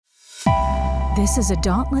This is a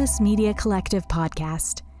Dauntless Media Collective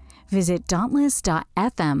podcast. Visit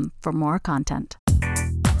dauntless.fm for more content.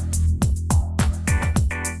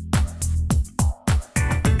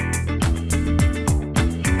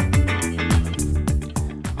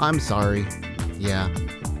 I'm sorry, yeah,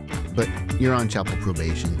 but you're on chapel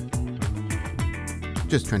probation.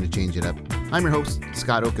 Just trying to change it up. I'm your host,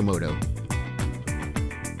 Scott Okamoto.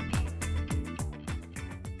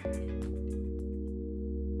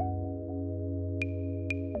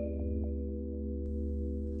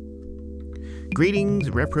 Greetings,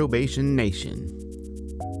 Reprobation Nation.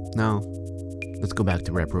 No, let's go back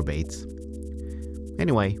to reprobates.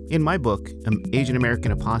 Anyway, in my book, Asian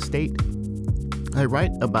American Apostate, I write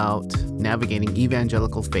about navigating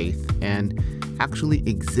evangelical faith and actually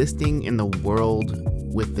existing in the world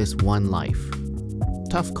with this one life.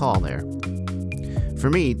 Tough call there. For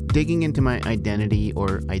me, digging into my identity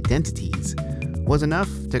or identities was enough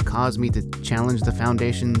to cause me to challenge the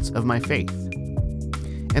foundations of my faith.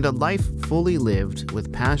 And a life fully lived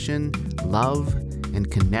with passion, love, and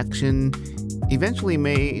connection eventually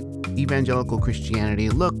made evangelical Christianity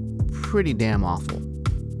look pretty damn awful.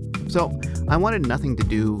 So I wanted nothing to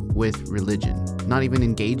do with religion, not even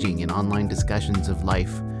engaging in online discussions of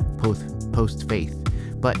life post-faith.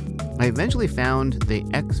 But I eventually found the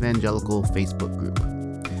ex-evangelical Facebook group.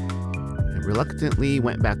 I reluctantly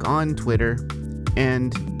went back on Twitter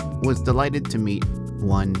and was delighted to meet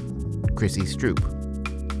one Chrissy Stroop.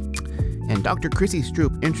 And Dr. Chrissy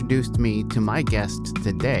Stroop introduced me to my guest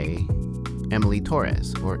today, Emily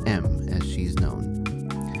Torres, or M as she's known.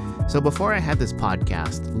 So before I had this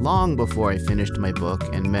podcast, long before I finished my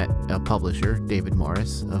book and met a publisher, David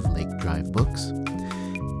Morris of Lake Drive Books,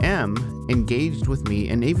 M engaged with me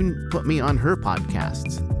and even put me on her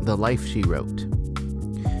podcast, The Life She Wrote.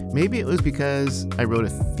 Maybe it was because I wrote a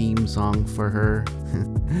theme song for her,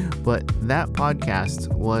 but that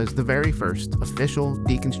podcast was the very first official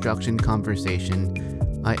deconstruction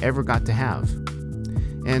conversation I ever got to have.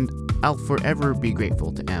 And I'll forever be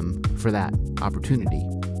grateful to M for that opportunity.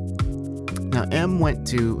 Now, M went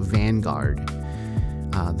to Vanguard.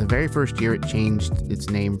 The very first year it changed its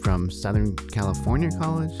name from Southern California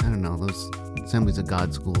College. I don't know, those Assemblies of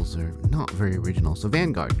God schools are not very original. So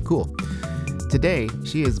Vanguard, cool. Today,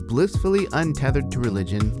 she is blissfully untethered to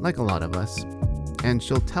religion, like a lot of us, and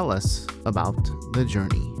she'll tell us about the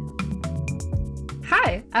journey.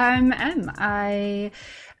 Hi, I'm Em.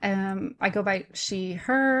 I go by she,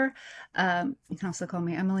 her. You can also call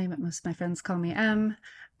me Emily, but most of my friends call me Em.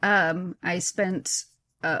 I spent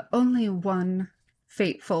only one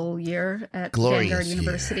fateful year at Vanguard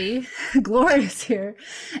University. Glorious year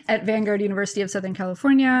at Vanguard University of Southern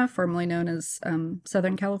California, formerly known as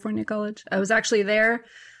Southern California College. I was actually there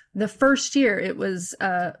the first year. It was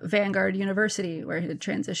Vanguard University, where it had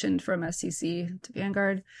transitioned from SCC to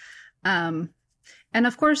Vanguard. And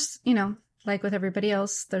of course, you know, like with everybody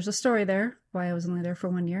else, there's a story there why I was only there for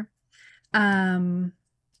 1 year. But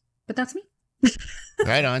that's me.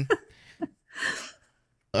 Right on.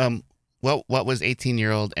 Well, what was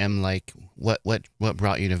 18-year-old M like? What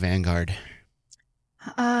brought you to Vanguard?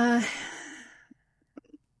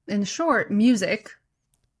 In short, music.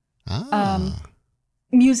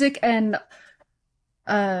 Music and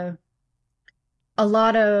a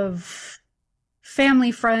lot of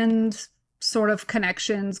family friend sort of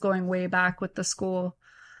connections going way back with the school.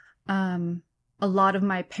 A lot of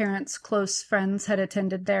my parents' close friends had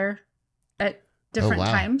attended there at different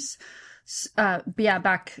times. Yeah,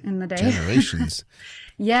 back in the day. Generations.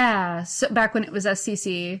 Yeah, so back when it was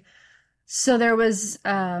SCC. So there was,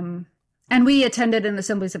 and we attended an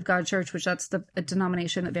Assemblies of God church, which that's a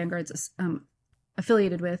denomination that Vanguard's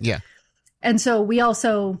affiliated with. Yeah. And so we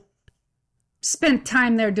also spent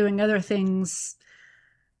time there doing other things.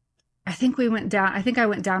 I think I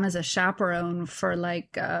went down as a chaperone for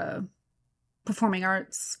like performing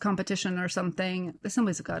arts competition or something.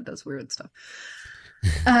 Assemblies of God does weird stuff.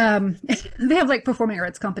 They have like performing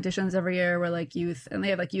arts competitions every year where like youth, and they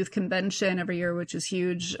have like youth convention every year, which is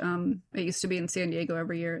huge. It used to be in San Diego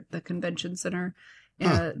every year at the convention center.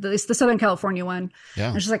 It's the Southern California one. Yeah.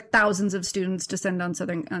 There's just like thousands of students descend on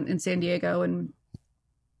in San Diego. And,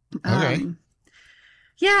 okay.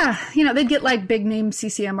 Yeah, you know, they'd get like big name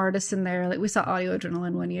CCM artists in there. Like we saw Audio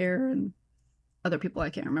Adrenaline 1 year and other people I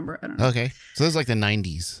can't remember. I don't know. Okay. So this is like the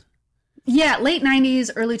 90s. Yeah, late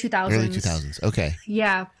 90s, early 2000s. Early 2000s. Okay.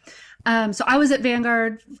 Yeah. So I was at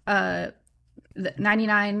Vanguard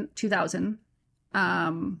 99, 2000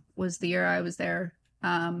 was the year I was there.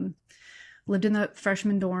 Lived in the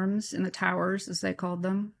freshman dorms in the towers, as they called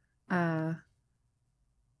them.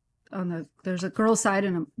 there's a girl's side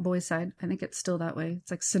and a boy's side. I think it's still that way.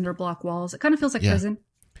 It's like cinder block walls. It kind of feels like prison.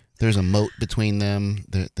 There's a moat between them.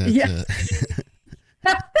 Yeah.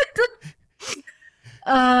 Some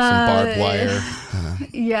barbed wire.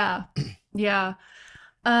 Yeah. Yeah.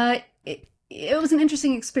 It was an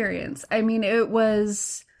interesting experience. I mean, it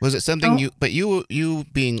was. Was it something you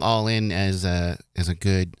being all in as a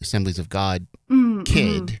good Assemblies of God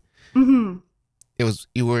kid? Mm-hmm. It was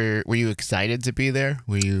were you excited to be there?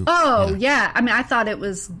 Were you? Oh, you know? yeah. I mean, I thought it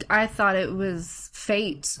was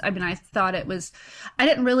fate. I mean, I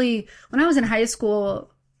didn't really, when I was in high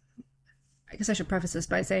school, I guess I should preface this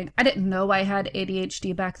by saying I didn't know I had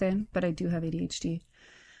ADHD back then, but I do have ADHD.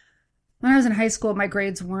 When I was in high school, my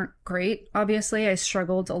grades weren't great. Obviously, I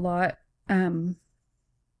struggled a lot.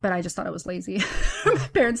 But I just thought I was lazy. My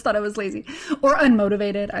parents thought I was lazy or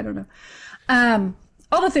unmotivated. I don't know.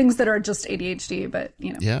 All the things that are just ADHD, but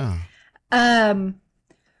you know. Yeah. And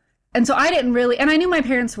so I didn't really, and I knew my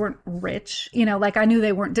parents weren't rich, you know, like I knew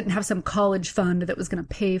they didn't have some college fund that was going to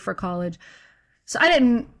pay for college. So I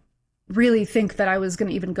didn't really think that I was going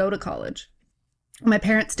to even go to college. My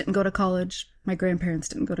parents didn't go to college. My grandparents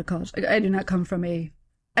didn't go to college. I do not come from a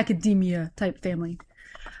academia type family.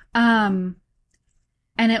 And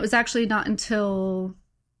it was actually not until,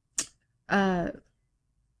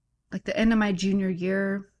 like the end of my junior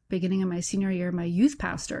year, beginning of my senior year, my youth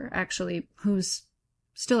pastor actually, who's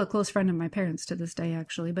still a close friend of my parents to this day,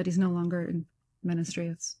 actually, but he's no longer in ministry.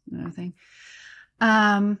 It's another thing.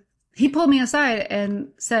 He pulled me aside and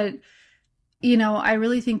said, you know, I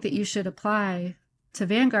really think that you should apply to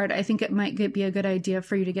Vanguard. I think it might be a good idea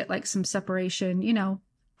for you to get like some separation, you know,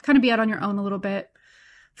 kind of be out on your own a little bit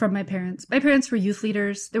from my parents. My parents were youth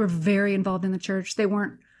leaders. They were very involved in the church. They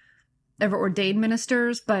weren't ever ordained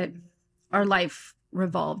ministers, but our life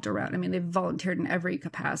revolved around, I mean, they volunteered in every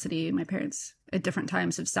capacity. My parents at different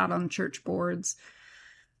times have sat on church boards.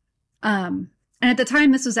 And at the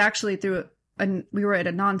time, this was actually we were at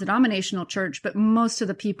a non-denominational church, but most of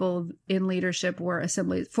the people in leadership were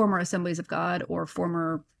former Assemblies of God or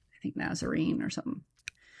former, I think, Nazarene or something.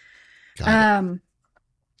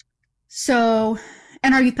 So,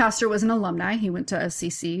 and our youth pastor was an alumni. He went to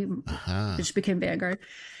SCC, which became Vanguard.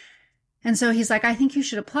 And so he's like, I think you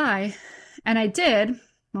should apply. And I did.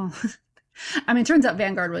 Well, I mean, it turns out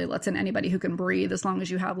Vanguard really lets in anybody who can breathe as long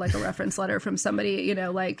as you have like a reference letter from somebody, you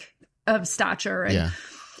know, like of stature. And,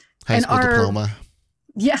 high school diploma.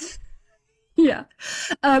 Yeah. Yeah.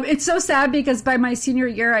 It's so sad because by my senior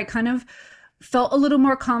year, I kind of felt a little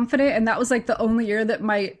more confident. And that was like the only year that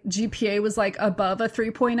my GPA was like above a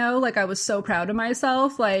 3.0. Like I was so proud of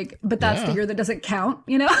myself. Like, but that's the year that doesn't count,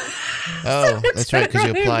 you know? Oh, so that's right. Because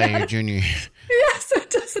you apply in your junior year. Yeah, so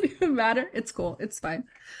it doesn't even matter. It's cool. It's fine.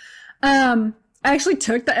 I actually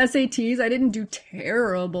took the SATs. I didn't do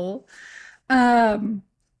terrible.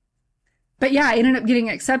 But yeah, I ended up getting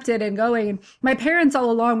accepted and going. My parents all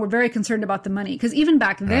along were very concerned about the money because even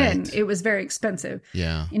back then it was very expensive.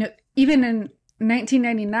 Yeah. You know, even in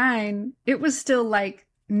 1999, it was still like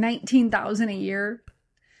 $19,000 a year.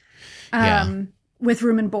 With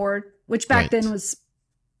room and board, which back then was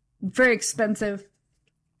very expensive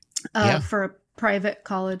for a private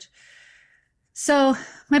college. So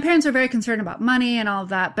my parents were very concerned about money and all of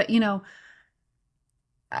that. But, you know,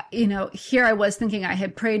 here I was thinking I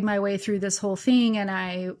had prayed my way through this whole thing. And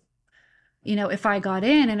I, you know, if I got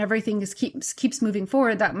in and everything keeps moving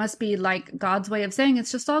forward, that must be like God's way of saying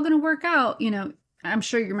it's just all going to work out. You know, I'm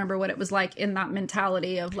sure you remember what it was like in that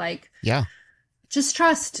mentality of like, just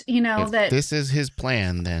trust, you know, if that this is his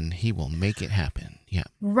plan, then he will make it happen. Yeah.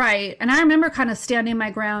 Right. And I remember kind of standing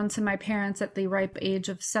my ground to my parents at the ripe age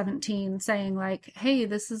of 17 saying like, hey,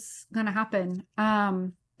 this is going to happen.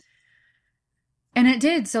 And it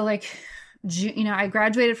did. So like, you know, I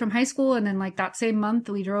graduated from high school and then like that same month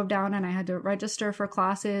we drove down and I had to register for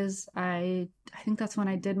classes. I think that's when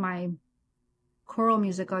I did my choral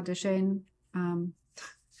music audition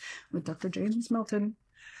with Dr. James Milton.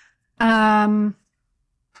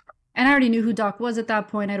 And I already knew who Doc was at that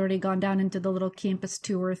point. I'd already gone down into the little campus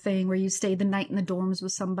tour thing where you stay the night in the dorms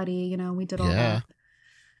with somebody, you know, we did all that.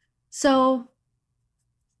 So,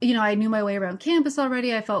 you know, I knew my way around campus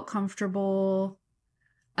already. I felt comfortable.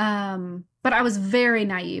 But I was very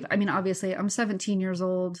naive. I mean, obviously I'm 17 years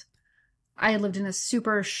old. I lived in a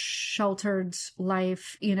super sheltered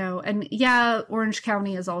life, you know, and yeah, Orange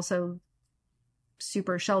County is also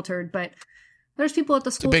super sheltered, but there's people at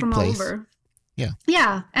the school from all over. Yeah.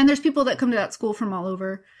 Yeah. And there's people that come to that school from all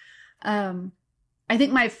over. I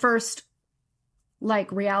think my first like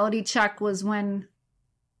reality check was when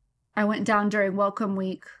I went down during Welcome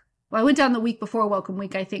Week. Well, I went down the week before Welcome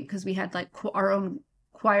Week, I think, because we had like our own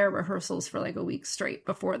choir rehearsals for like a week straight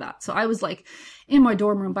before that. So I was like in my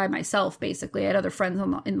dorm room by myself, basically. I had other friends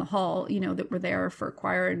in the hall, that were there for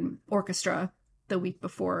choir and orchestra the week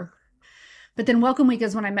before. But then welcome week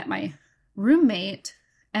is when I met my roommate.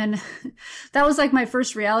 And that was like my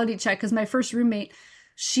first reality check, because my first roommate,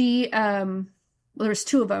 she, there was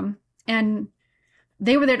two of them, and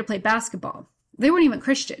they were there to play basketball. They weren't even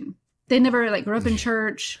Christian. They never like grew up in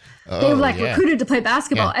church. They were like recruited to play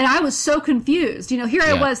basketball. Yeah. And I was so confused. Here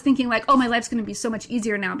I was thinking like, oh, my life's going to be so much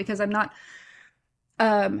easier now because I'm not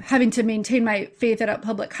having to maintain my faith at a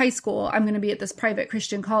public high school. I'm going to be at this private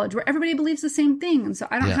Christian college where everybody believes the same thing. And so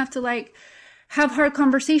I don't have to like have hard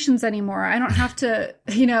conversations anymore. I don't have to,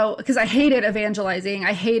 because I hated evangelizing.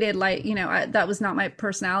 I hated like, that was not my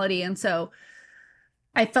personality. And so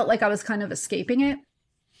I felt like I was kind of escaping it.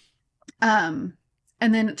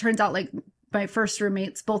 And then it turns out like my first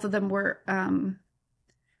roommates, both of them were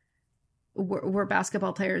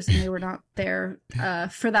basketball players, and they were not there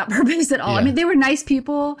for that purpose at all. Yeah. I mean, they were nice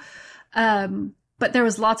people, but there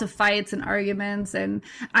was lots of fights and arguments, and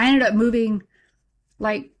I ended up moving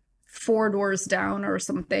like 4 doors down or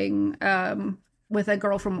something with a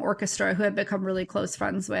girl from orchestra who had become really close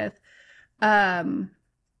friends with. And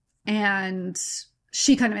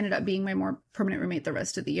she kind of ended up being my more permanent roommate the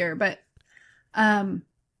rest of the year. But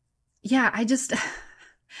yeah, I just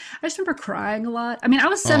remember crying a lot. I mean, I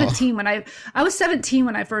was 17 when I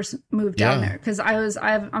first moved down there, because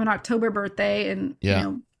I'm an October birthday, and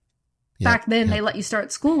back then they let you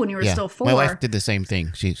start school when you were still 4. My wife did the same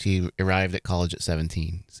thing. She arrived at college at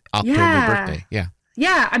 17. October birthday. Yeah.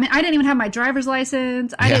 Yeah. I mean, I didn't even have my driver's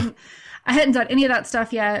license. I hadn't done any of that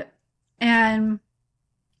stuff yet. And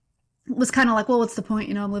was kind of like, well, what's the point?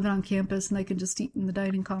 I'm living on campus and I can just eat in the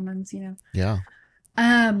dining commons, Yeah.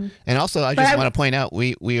 And also, I just want to point out,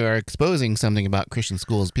 we are exposing something about Christian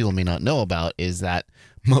schools people may not know about, is that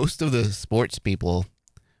most of the sports people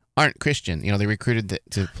aren't Christian. They recruited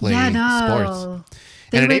to play sports.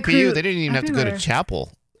 And at APU, they didn't even have to go to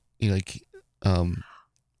chapel. They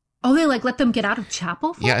like let them get out of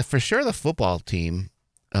chapel? Yeah, for sure the football team.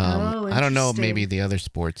 I don't know, maybe the other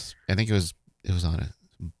sports. I think it was on a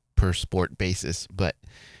per sport basis, but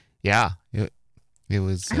yeah, it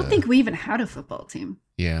was. I don't think we even had a football team.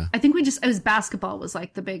 Yeah, I think it was basketball was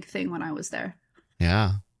like the big thing when I was there.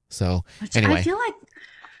 Yeah. So anyway, I feel like,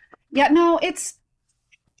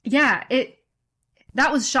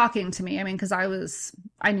 that was shocking to me. I mean, because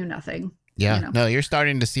I knew nothing. Yeah, no, you're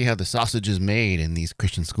starting to see how the sausage is made in these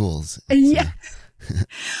Christian schools. Yeah.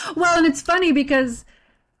 Well, and it's funny because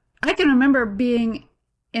I can remember being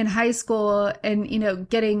in high school and,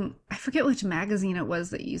 getting, I forget which magazine it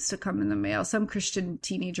was that used to come in the mail, some Christian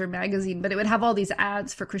teenager magazine, but it would have all these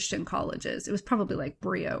ads for Christian colleges. It was probably like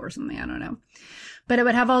Brio or something, I don't know. But it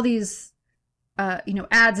would have all these,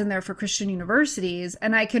 ads in there for Christian universities.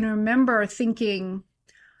 And I can remember thinking,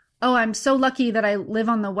 oh, I'm so lucky that I live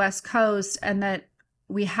on the West Coast and that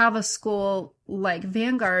we have a school like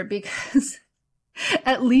Vanguard, because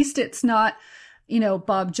at least it's not,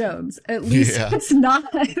 Bob Jones. At least it's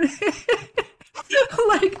not like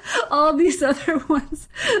all these other ones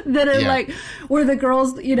that are like where the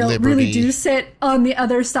girls, Liberty. Really do sit on the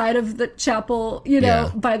other side of the chapel,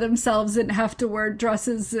 by themselves and have to wear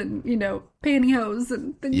dresses and, pantyhose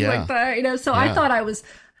and things like that, So I thought I was...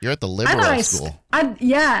 You're at the liberal school. Oh,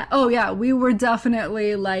 yeah. We were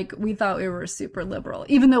definitely we thought we were super liberal,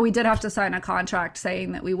 even though we did have to sign a contract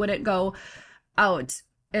saying that we wouldn't go out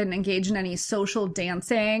and engage in any social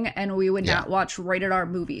dancing, and we would not watch rated R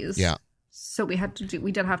movies. Yeah. So we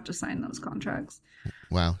did have to sign those contracts.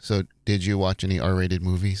 Wow. So did you watch any R-rated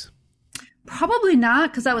movies? Probably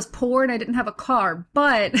not, because I was poor and I didn't have a car,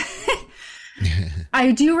 but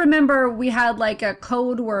I do remember we had like a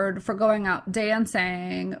code word for going out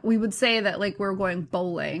dancing. We would say that like we're going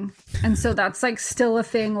bowling. And so that's like still a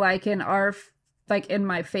thing like in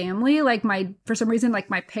my family, for some reason, like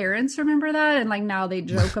my parents remember that. And like now they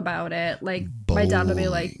joke about it. Like bowling. My dad would be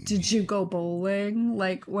like, did you go bowling?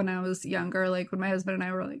 Like when I was younger, like when my husband and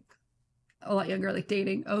I were like a lot younger, like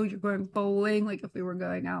dating, oh, you're going bowling. Like if we were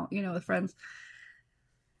going out, with friends.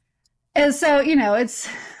 And so,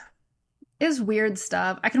 it's weird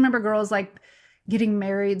stuff. I can remember girls like getting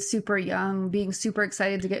married super young, being super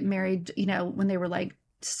excited to get married, when they were like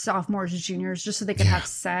sophomores, juniors, just so they could have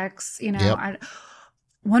sex, Yep.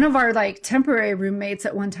 One of our like temporary roommates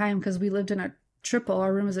at one time, because we lived in a triple,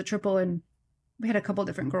 our room was a triple, and we had a couple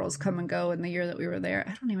different girls come and go in the year that we were there.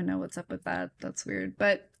 I don't even know what's up with that. That's weird.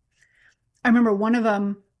 But I remember one of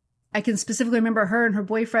them, I can specifically remember her and her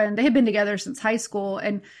boyfriend, they had been together since high school,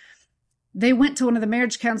 and they went to one of the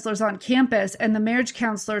marriage counselors on campus, and the marriage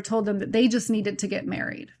counselor told them that they just needed to get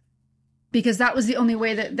married because that was the only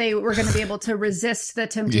way that they were going to be able to resist the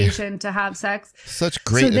temptation to have sex. Such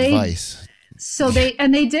great advice. So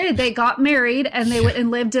they got married, and they went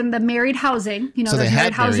and lived in the married housing. You know, so they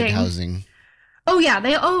had married housing. Oh yeah,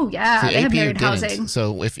 they have married housing.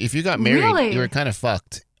 So if you got married, you were kind of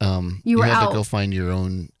fucked. You had out. to go find your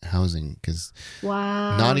own housing because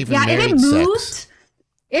not even it married had moved. sex.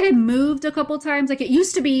 It had moved a couple times. Like it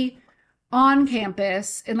used to be on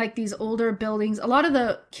campus in like these older buildings. A lot of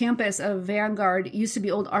the campus of Vanguard used to be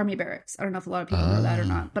old army barracks. I don't know if a lot of people know that or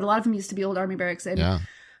not, but a lot of them used to be old army barracks and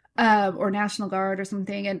or National Guard or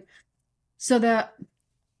something. And so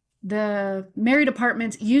the married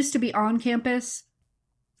apartments used to be on campus,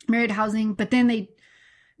 married housing, but then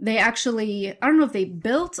they actually, I don't know if they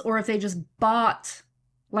built or if they just bought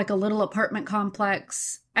like a little apartment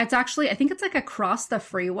complex. It's actually, I think it's like across the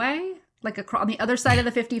freeway, like on the other side of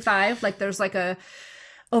the 55, like there's like a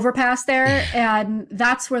overpass there, and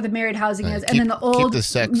that's where the married housing is. And then keep the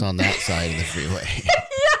sex on that side of the freeway. Yeah.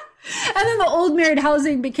 And then the old married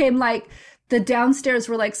housing became like the downstairs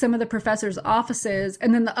were like some of the professors' offices,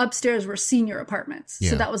 and then the upstairs were senior apartments.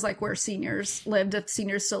 Yeah. So that was like where seniors lived, if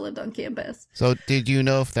seniors still lived on campus. So did you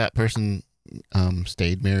know if that person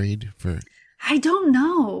stayed married for... I don't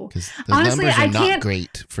know. Because the numbers are not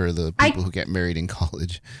great for the people who get married in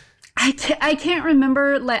college. I can't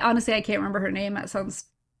remember. Like honestly, I can't remember her name. That sounds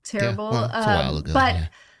terrible. Yeah, well, it's a while ago. But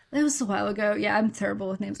it was a while ago. Yeah, I'm terrible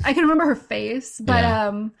with names. I can remember her face, but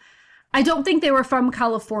I don't think they were from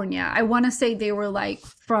California. I want to say they were like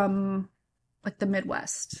from like the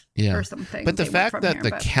Midwest or something. But the fact that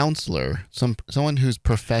the counselor, someone whose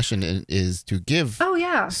profession is to give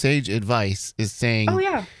sage advice, is saying,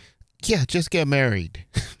 yeah, just get married.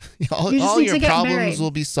 all your problems will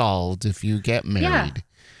be solved if you get married. Yeah.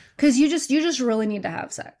 Because you just really need to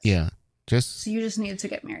have sex. Yeah. So you just need to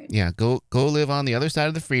get married. Yeah. Go live on the other side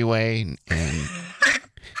of the freeway and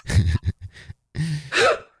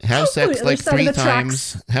have sex like 3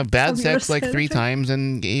 times. Have bad sex like 3 times,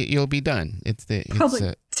 and you'll be done. It's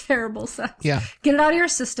terrible sex. Yeah. Get it out of your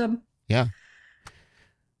system. Yeah.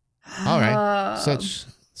 All right.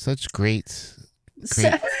 Such great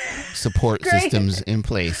support systems in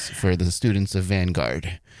place for the students of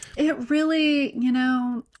Vanguard. It really,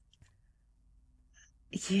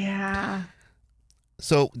 yeah.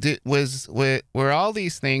 So were all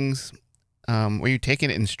these things, were you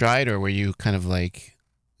taking it in stride, or were you kind of like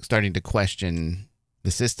starting to question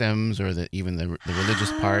the systems or even the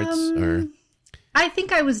religious parts? Or I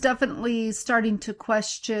think I was definitely starting to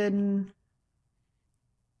question.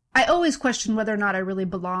 I always questioned whether or not I really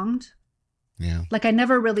belonged. Yeah. Like I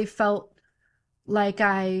never really felt like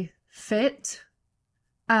I fit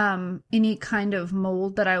any kind of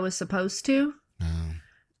mold that I was supposed to. Oh.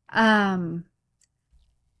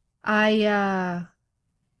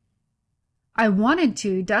 I wanted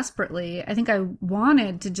to desperately. I think I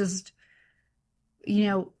wanted to just,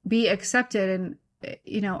 be accepted, and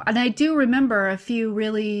and I do remember a few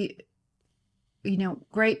really,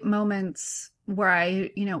 great moments where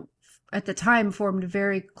I, at the time formed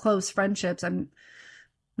very close friendships. I'm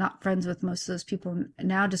not friends with most of those people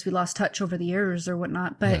now, just we lost touch over the years or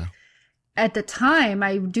whatnot. But at the time,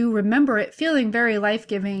 I do remember it feeling very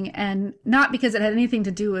life-giving, and not because it had anything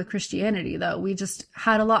to do with Christianity, though. We just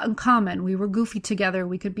had a lot in common. We were goofy together.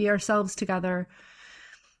 We could be ourselves together.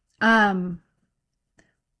 But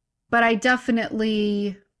I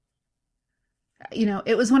definitely,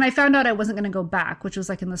 it was when I found out I wasn't going to go back, which was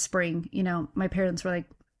like in the spring. My parents were like,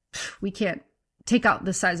 we can't take out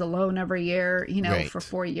this size of loan every year, for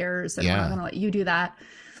 4 years, and we're not going to let you do that.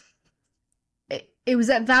 It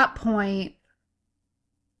was at that point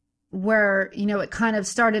where, it kind of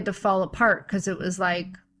started to fall apart, because it was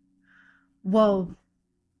like, whoa,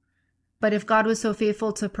 but if God was so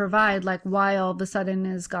faithful to provide, like, why all of a sudden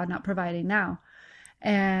is God not providing now?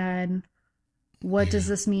 And what does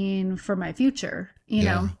this mean for my future?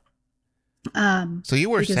 So you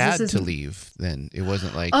were sad to leave then. It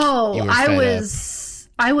wasn't like,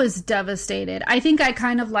 I was devastated. I think I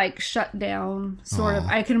kind of like shut down sort of.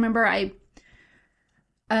 I can remember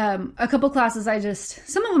a couple classes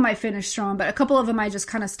some of them I finished strong, but a couple of them I just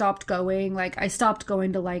kind of stopped going. Like I stopped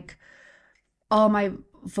going to like all my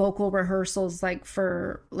vocal rehearsals, like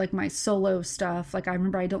for like my solo stuff. Like I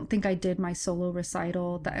remember I don't think I did my solo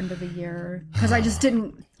recital at the end of the year, because I just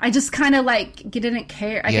kind of like didn't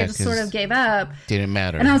care. I just sort of gave up. Didn't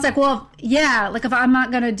matter. And I was like, well, like if I'm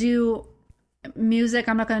not going to do music,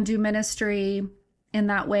 I'm not going to do ministry in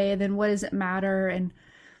that way, then what does it matter? And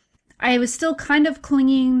I was still kind of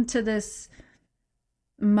clinging to this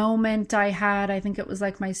moment I had, I think it was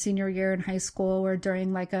like my senior year in high school, where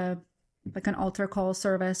during like an altar call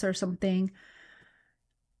service or something,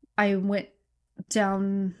 I went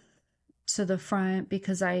down to the front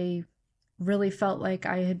because I really felt like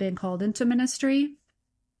I had been called into ministry.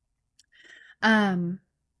 And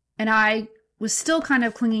I was still kind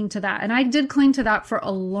of clinging to that. And I did cling to that for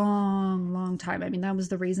a long, long time. I mean, that was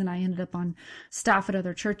the reason I ended up on staff at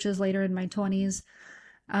other churches later in my 20s.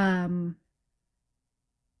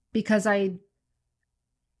 Because I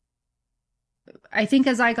think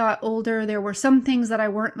as I got older, there were some things that I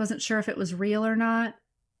wasn't sure if it was real or not.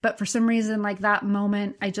 But for some reason, like that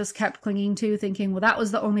moment, I just kept clinging to, thinking, well, that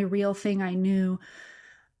was the only real thing I knew.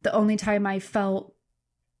 The only time I felt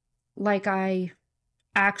like I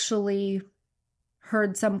actually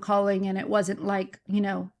heard some calling, and it wasn't like,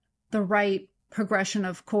 the right progression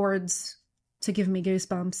of chords to give me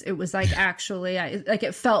goosebumps. It was like actually,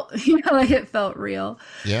 it felt, like it felt real.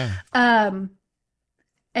 Yeah.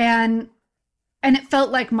 And it felt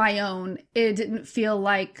like my own. It didn't feel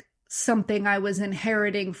like something I was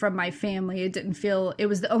inheriting from my family. It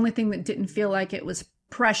was the only thing that didn't feel like it was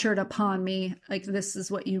pressured upon me. Like, this is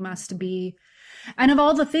what you must be. And of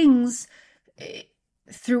all the things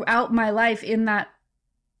throughout my life in that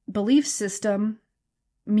belief system,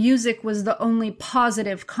 music was the only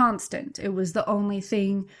positive constant. It was the only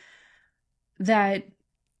thing that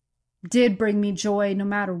did bring me joy no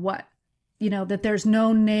matter what. That there's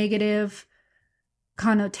no negative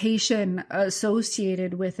connotation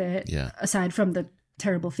associated with it, aside from the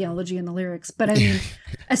terrible theology in the lyrics. But I mean,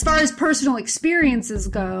 as far as personal experiences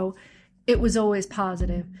go, it was always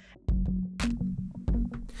positive.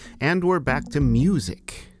 And we're back to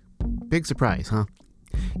music. Big surprise, huh?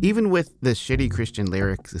 Even with the shitty Christian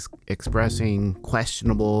lyrics expressing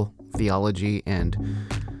questionable theology and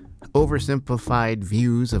oversimplified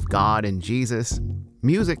views of God and Jesus,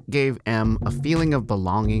 music gave M a feeling of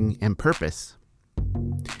belonging and purpose.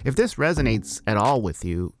 If this resonates at all with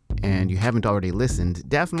you, and you haven't already listened,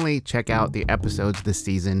 definitely check out the episodes this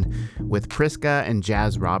season with Priska and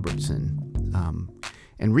Jazz Robertson.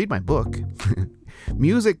 And read my book.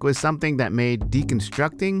 Music was something that made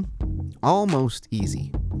deconstructing almost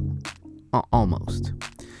easy. Almost.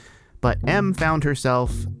 But M found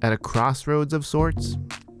herself at a crossroads of sorts.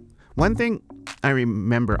 One thing I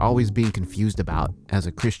remember always being confused about as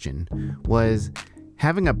a Christian was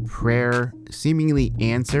having a prayer seemingly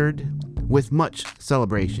answered with much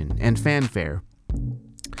celebration and fanfare,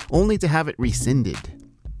 only to have it rescinded,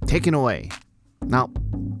 taken away. Now,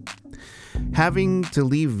 having to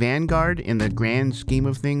leave Vanguard in the grand scheme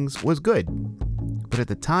of things was good, but at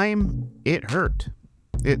the time, it hurt.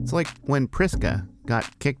 It's like when Priska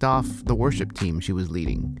got kicked off the worship team she was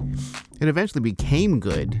leading. It eventually became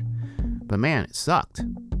good, but man, it sucked.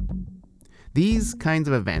 These kinds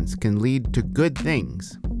of events can lead to good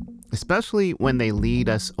things, especially when they lead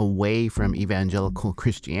us away from evangelical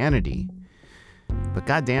Christianity. But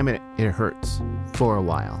goddamn it, it hurts for a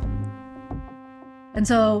while. And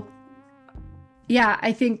so, yeah,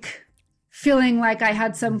 I think feeling like I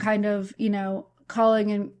had some kind of, calling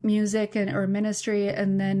in music or ministry,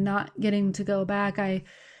 and then not getting to go back, when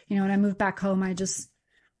I moved back home, I just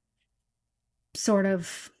sort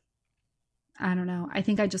of, I don't know. I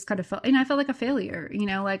think I just kind of felt, I felt like a failure,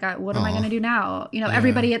 what am I going to do now?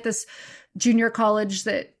 Everybody at this junior college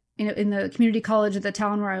that, in the community college of the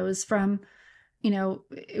town where I was from,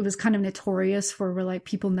 it was kind of notorious for where like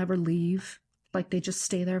people never leave. Like they just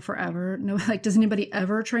stay there forever. No, like, does anybody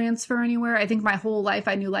ever transfer anywhere? I think my whole life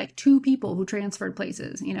I knew like 2 people who transferred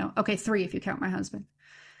places, okay, 3 if you count my husband.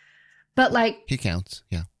 But like, he counts.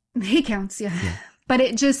 Yeah. He counts. Yeah. But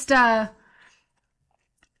it just,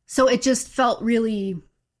 so it just felt really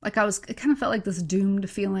like it kind of felt like this doomed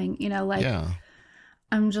feeling,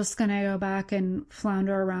 I'm just going to go back and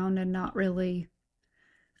flounder around and not really.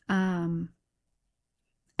 And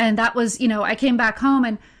that was, I came back home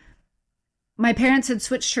and my parents had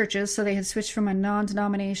switched churches. So they had switched from a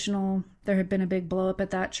non-denominational, there had been a big blow up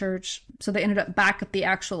at that church. So they ended up back at the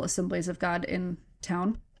actual Assemblies of God in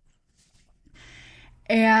town.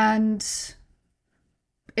 And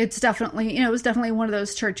it's definitely, it was definitely one of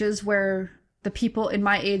those churches where the people in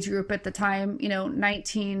my age group at the time,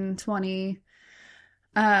 19, 20,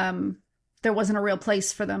 there wasn't a real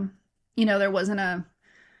place for them. There wasn't a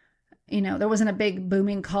big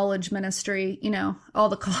booming college ministry. All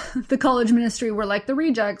the college ministry were like the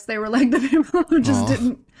rejects. They were like the people who just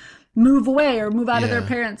didn't move away or move out of their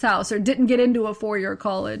parents' house or didn't get into a 4-year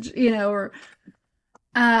college,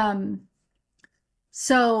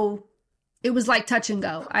 so it was like touch and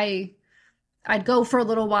go. I I'd go for a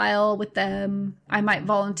little while with them. I might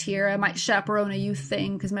volunteer. I might chaperone a youth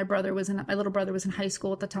thing because my little brother was in high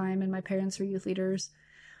school at the time, and my parents were youth leaders.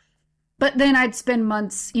 But then I'd spend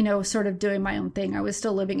months, sort of doing my own thing. I was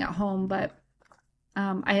still living at home, but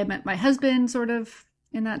I had met my husband sort of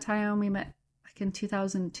in that time. We met like in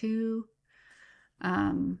 2002.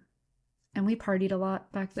 And we partied a lot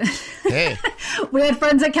back then. Hey. We had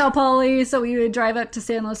friends at Cal Poly, so we would drive up to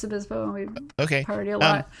San Luis Obispo and we'd party a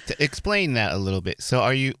lot. To explain that a little bit. So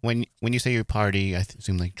are you, when you say you party, I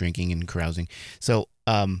assume like drinking and carousing. So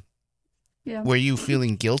were you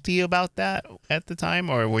feeling guilty about that at the time,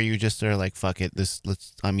 or were you just sort of like, fuck it,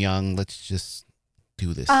 I'm young, let's just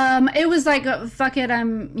do this? It was like, fuck it,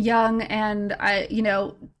 I'm young, and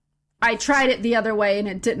I tried it the other way and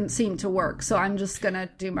it didn't seem to work. So I'm just going to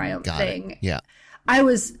do my own thing. Yeah.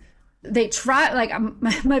 They tried, like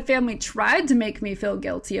my family tried to make me feel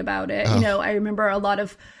guilty about it. Oh. I remember a lot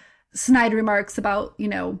of snide remarks about,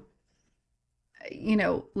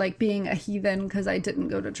 like being a heathen because I didn't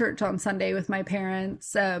go to church on Sunday with my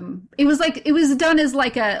parents. It was done as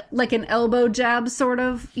like an elbow jab sort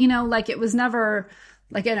of, like it was never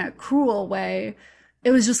like in a cruel way. It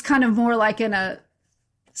was just kind of more like in a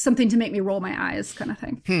something to make me roll my eyes kind of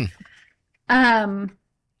thing.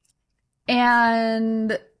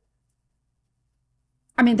 And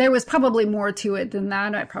I mean, there was probably more to it than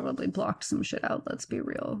that. I probably blocked some shit out, let's be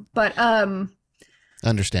real. But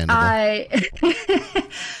understandable. I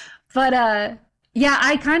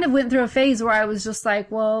kind of went through a phase where I was just like,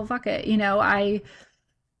 well, fuck it.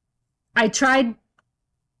 I tried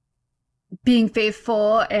being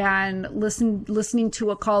faithful and listening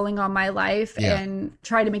to a calling on my life and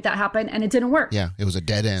try to make that happen, and it didn't work. Yeah, it was a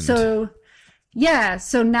dead end. So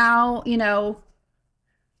now,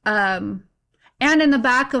 and in the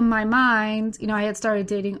back of my mind, I had started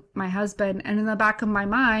dating my husband, and in the back of my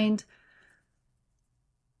mind,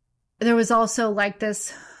 there was also like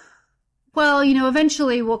this, well,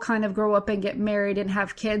 eventually we'll kind of grow up and get married and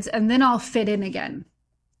have kids, and then I'll fit in again.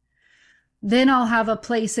 Then I'll have a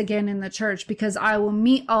place again in the church because I will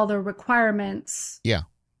meet all the requirements. Yeah.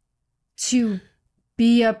 To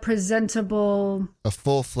be a presentable, a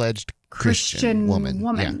full-fledged Christian woman.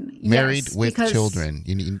 Yeah. Married with children.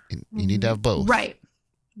 You need to have both. Right.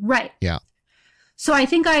 Yeah. So I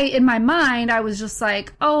think in my mind, I was just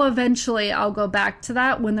like, oh, eventually I'll go back to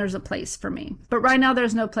that when there's a place for me. But right now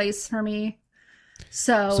there's no place for me.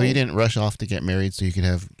 So you didn't rush off to get married so you could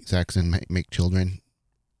have sex and make children?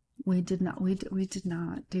 We did not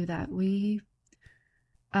do that. We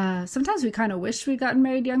sometimes we kind of wish we'd gotten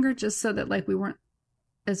married younger just so that like we weren't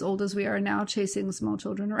as old as we are now chasing small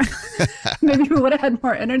children around. Maybe we would have had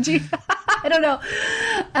more energy. I don't know.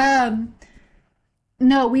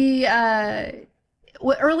 No, we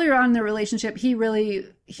earlier on in the relationship, he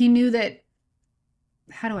knew that,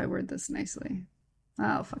 how do I word this nicely?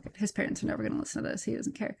 Oh, fuck it. His parents are never going to listen to this. He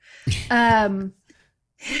doesn't care.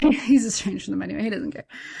 He's estranged from them anyway. He doesn't care.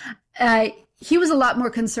 He was a lot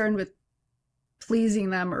more concerned with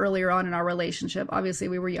pleasing them earlier on in our relationship. Obviously,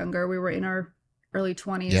 we were younger. We were in our early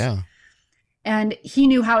 20s. Yeah. And he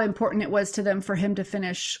knew how important it was to them for him to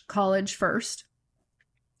finish college first.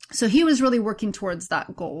 So he was really working towards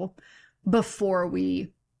that goal before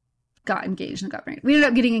we got engaged and got married. We ended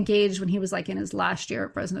up getting engaged when he was like in his last year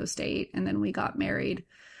at Fresno State. And then we got married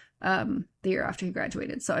the year after he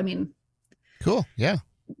graduated. So, I mean. Cool. Yeah.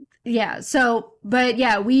 Yeah. So, but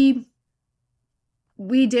yeah, we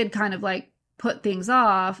did kind of like put things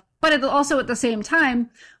off, but also at the same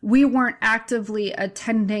time, we weren't actively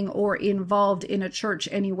attending or involved in a church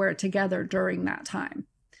anywhere together during that time.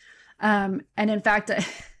 And in fact,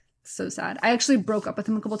 so sad. I actually broke up with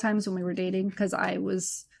him a couple times when we were dating because I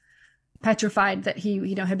was petrified that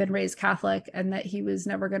he, had been raised Catholic and that he was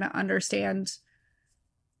never going to understand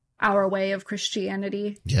our way of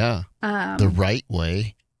Christianity. Yeah. The right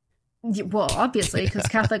way. Well, obviously, because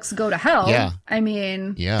Catholics go to hell. Yeah. I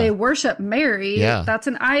mean, yeah. They worship Mary. Yeah. That's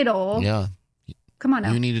an idol. Yeah. Come on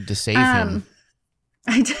now. You needed to save him.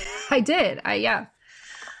 I did. Yeah.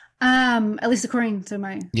 At least according to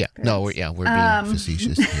my parents. No, we're being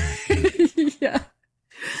facetious here. Yeah.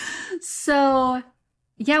 So,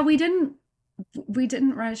 yeah, we didn't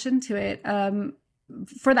rush into it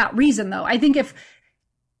for that reason, though. I think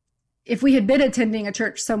if we had been attending a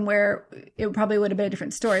church somewhere, it probably would have been a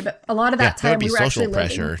different story. But a lot of that time we were actually living.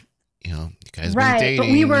 Pressure. You guys been dating but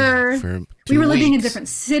we were living in different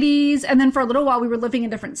cities, and then for a little while we were living in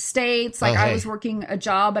different states. Like I was working a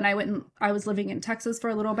job, and I was living in Texas for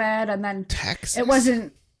a little bit, and then Texas. It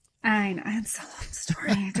wasn't. I know it's a long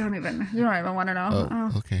story. You don't even want to know.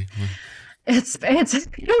 Oh, okay. Well. It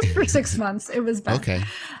was for 6 months. It was bad. Okay.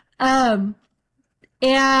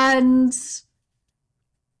 And so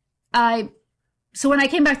when I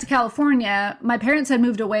came back to California, my parents had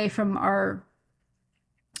moved away from our,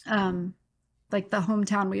 like the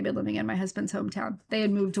hometown we had been living in, my husband's hometown. They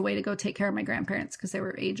had moved away to go take care of my grandparents because they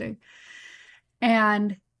were aging.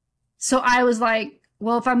 And so I was like,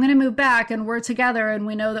 well, if I'm going to move back and we're together and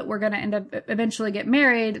we know that we're going to end up eventually get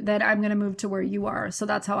married, then I'm going to move to where you are. So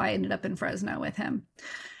that's how I ended up in Fresno with him.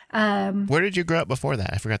 Where did you grow up before that?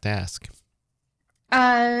 I forgot to ask.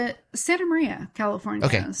 Santa Maria, California.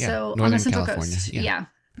 Okay, yeah. So Northern on the Central California. Coast. Yeah.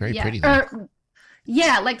 Very yeah. pretty there.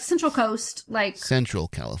 Yeah, like Central Coast, like Central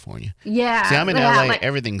California. Yeah. See, I'm in LA. Like,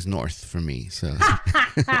 everything's north for me, so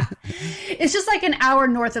it's just like an hour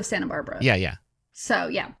north of Santa Barbara. Yeah. So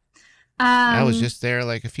yeah. I was just there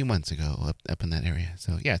like a few months ago, up in that area.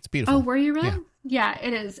 So yeah, it's beautiful. Oh, were you really? Yeah,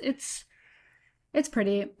 it is. It's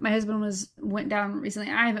pretty. My husband went down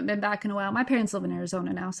recently. I haven't been back in a while. My parents live in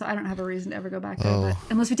Arizona now, so I don't have a reason to ever go back there, but,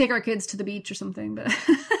 unless we take our kids to the beach or something. But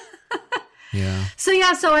yeah. So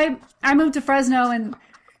I moved to Fresno and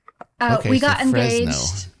we got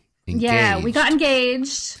engaged. Yeah, we got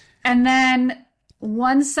engaged, and then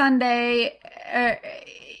one Sunday,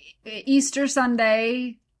 Easter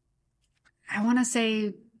Sunday, I want to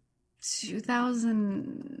say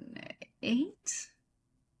 2008.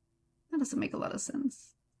 That doesn't make a lot of sense.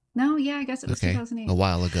 No, yeah, I guess it was 2008. A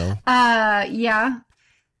while ago. Yeah.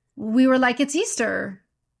 We were like, it's Easter.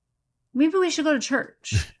 Maybe we should go to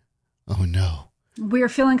church. Oh, no. We were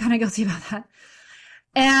feeling kind of guilty about that.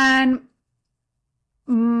 And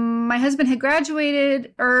my husband had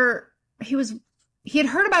graduated, or he had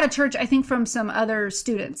heard about a church, I think, from some other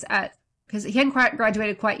students because he hadn't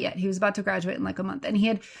graduated quite yet. He was about to graduate in like a month. And he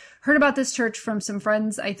had heard about this church from some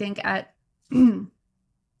friends, I think, at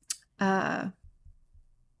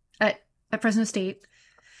Fresno State,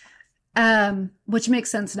 which makes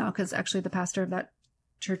sense now because actually the pastor of that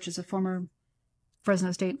church is a former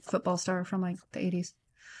Fresno State football star from like the 80s.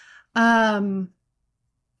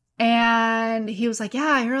 And he was like, yeah,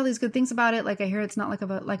 I hear all these good things about it. Like I hear it's not like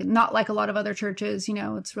a lot of other churches,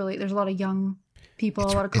 it's really, there's a lot of young people,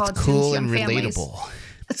 a lot of college students, cool young and families. Relatable.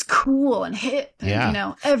 It's cool and hip. Yeah.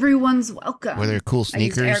 And, everyone's welcome. Were there cool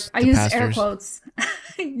sneakers? I used air quotes.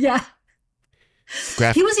 Yeah.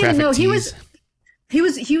 He was even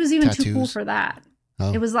tattoos. Too cool for that.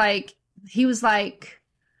 Oh. It was like he was like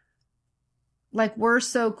we're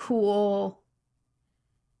so cool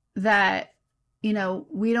that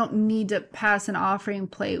we don't need to pass an offering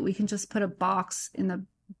plate. We can just put a box in the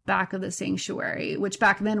back of the sanctuary, which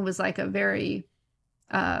back then was like a very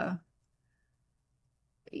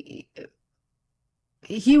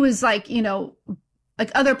he was like,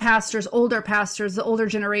 like other pastors, older pastors, the older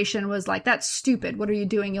generation was like, that's stupid. What are you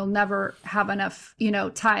doing? You'll never have enough,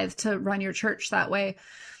 tithe to run your church that way.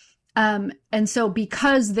 And so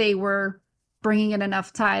because they were bringing in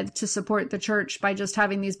enough tithe to support the church by just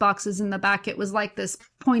having these boxes in the back, it was like this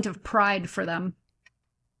point of pride for them.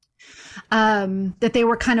 That they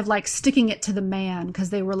were kind of like sticking it to the man because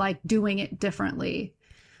they were like doing it differently.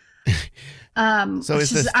 So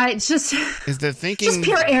is the thinking just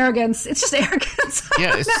pure arrogance? It's just arrogance.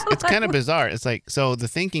 Yeah, it's kind of bizarre. It's like, so the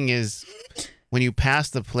thinking is when you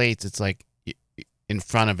pass the plates, it's like in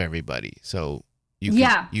front of everybody. So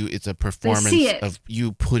it's a performance of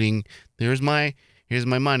you putting here's my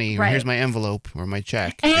money, or here's my envelope or my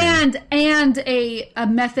check, and a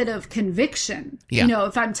method of conviction. Yeah.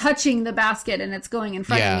 If I'm touching the basket and it's going in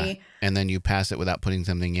front of me, and then you pass it without putting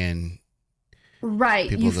something in. Right.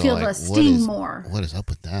 You feel the sting more. What is up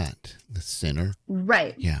with that? The sinner.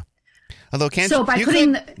 Right. Yeah. Although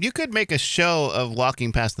you could make a show of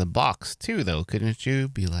walking past the box too, though, couldn't you?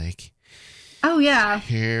 Be like, oh yeah,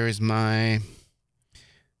 here's my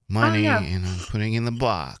money, and I'm putting in the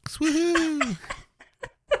box. Woohoo!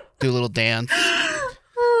 Do a little dance.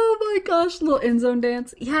 Oh my gosh, little end zone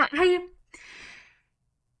dance. Yeah,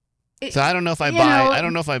 so I don't know if I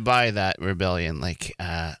buy that rebellion. Like,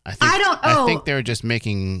 I think they're just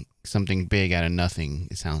making something big out of nothing.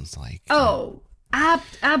 It sounds like. Oh,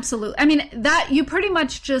 absolutely. I mean, that you pretty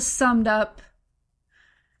much just summed up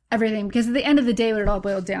everything, because at the end of the day, what it all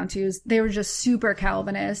boiled down to is they were just super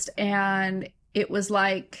Calvinist, and it was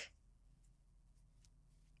like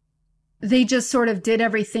they just sort of did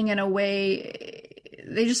everything in a way.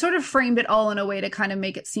 They just sort of framed it all in a way to kind of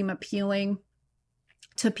make it seem appealing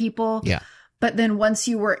to people. Yeah. But then once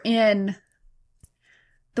you were in,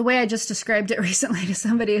 the way I just described it recently to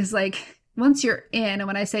somebody is like, once you're in, and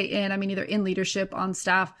when I say in, I mean either in leadership, on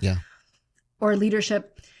staff, or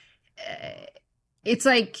leadership, it's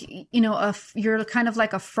like, you're kind of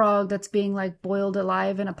like a frog that's being like boiled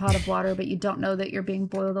alive in a pot of water, but you don't know that you're being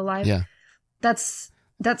boiled alive. Yeah. that's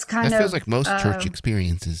kind That of feels like most church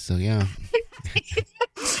experiences. So yeah.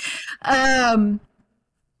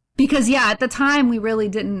 Because at the time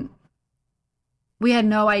we had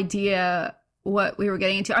no idea what we were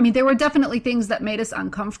getting into. I mean, there were definitely things that made us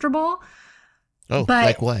uncomfortable. Oh, but,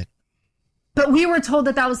 like what? But we were told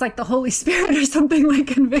that was like the Holy Spirit or something, like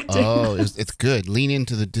convicting. Oh, it's good. Lean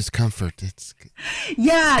into the discomfort. It's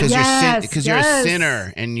because you're a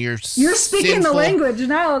sinner and you're speaking the language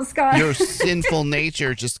now, Scott. Your sinful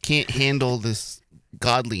nature just can't handle this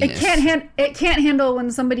godliness. It can't handle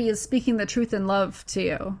when somebody is speaking the truth in love to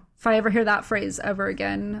you. If I ever hear that phrase ever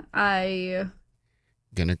again, gonna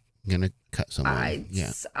cut someone.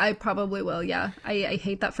 I probably will. Yeah, I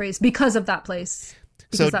hate that phrase because of that place.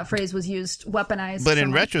 Because that phrase was used, weaponized. But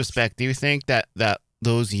in retrospect, do you think that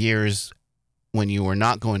those years when you were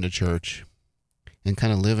not going to church and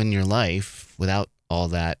kind of living your life without all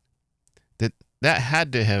that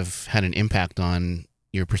had to have had an impact on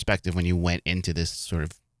your perspective when you went into this sort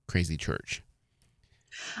of crazy church?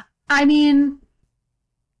 I mean,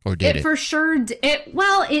 or did it? For sure.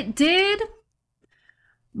 It did.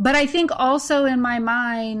 But I think also in my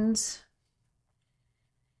mind,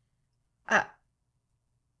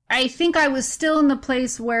 I think I was still in the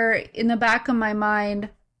place where in the back of my mind,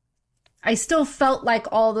 I still felt like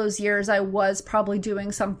all those years I was probably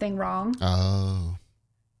doing something wrong. Oh.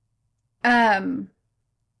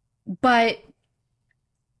 But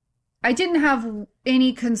I didn't have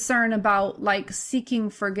any concern about like seeking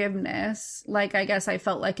forgiveness. Like, I guess I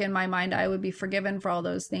felt like in my mind I would be forgiven for all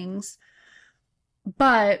those things.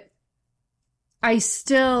 But I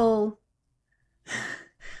still...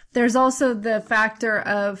 There's also the factor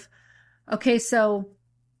of, okay, so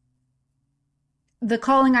the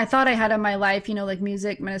calling I thought I had in my life, like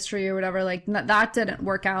music, ministry or whatever, like that didn't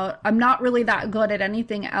work out. I'm not really that good at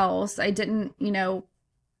anything else. I didn't,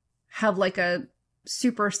 have like a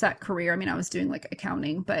super set career. I mean, I was doing like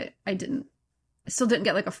accounting, but I still didn't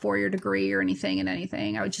get like a 4-year degree or anything in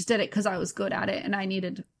anything. I just did it because I was good at it and I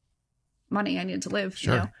needed money. I needed to live.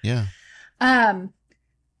 Sure. Yeah.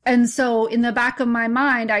 And so in the back of my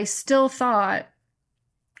mind, I still thought,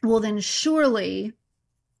 well, then surely,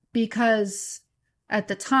 because at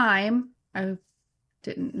the time, I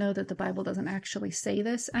didn't know that the Bible doesn't actually say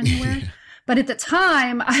this anywhere. But at the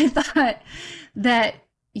time, I thought that,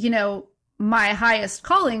 my highest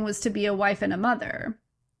calling was to be a wife and a mother.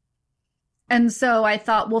 And so I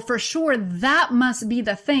thought, well, for sure, that must be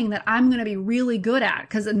the thing that I'm going to be really good at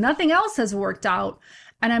because nothing else has worked out.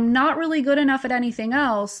 And I'm not really good enough at anything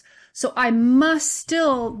else. So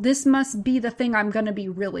this must be the thing I'm going to be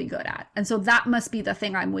really good at. And so that must be the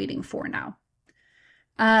thing I'm waiting for now.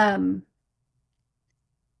 And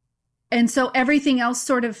so everything else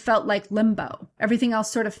sort of felt like limbo. Everything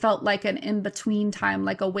else sort of felt like an in-between time,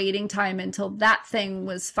 like a waiting time until that thing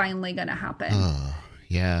was finally going to happen. Oh,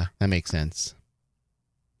 yeah, that makes sense.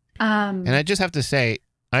 And I just have to say,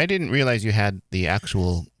 I didn't realize you had the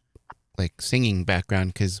actual like singing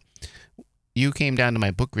background because you came down to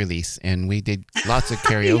my book release and we did lots of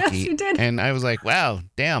karaoke. Yes, you did. And I was like, wow,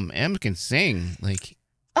 damn, Em can sing. Like,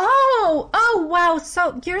 oh, wow.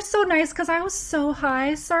 So you're so nice because I was so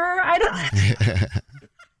high, sir. I don't.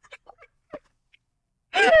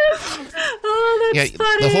 Oh, that's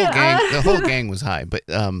funny. The whole gang was high, but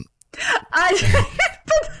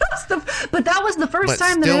but that was the first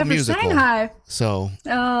time that I ever sang high. So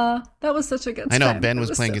that was such a good time. I know Ben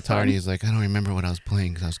was playing guitar and he's like, I don't remember what I was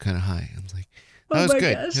playing because I was kind of high. I was like, that was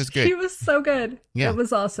good. Gosh. It was good. He was so good. Yeah. It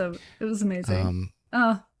was awesome. It was amazing.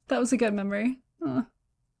 That was a good memory. So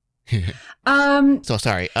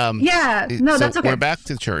sorry. Yeah. No, that's okay. We're back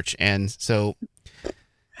to church, and so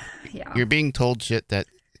you're being told shit that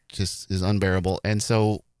just is unbearable. And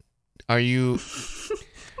so, do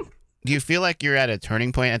you feel like you're at a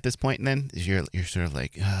turning point at this point? Then you're sort of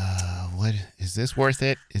like, what is this worth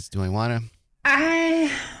it? Do I want to?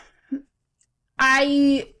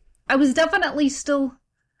 I was definitely still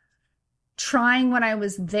trying when I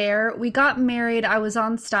was there. We got married. I was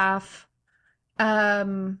on staff.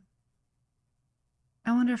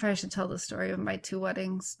 I wonder if I should tell the story of my 2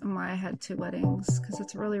 weddings and why I had 2 weddings because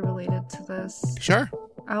it's really related to this. Sure.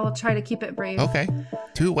 I will try to keep it brief. Okay.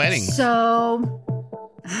 2 weddings. So.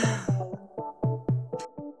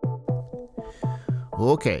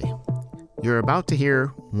 Okay. You're about to hear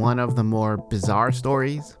one of the more bizarre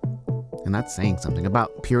stories, and that's saying something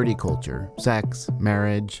about purity culture, sex,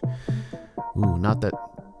 marriage. Ooh, not that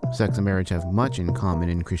sex and marriage have much in common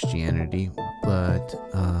in Christianity, but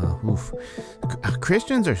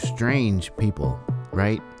Christians are strange people,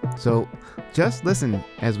 right? So just listen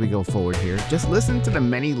as we go forward here. Just listen to the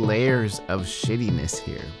many layers of shittiness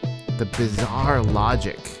here. the bizarre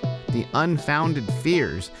logic, the unfounded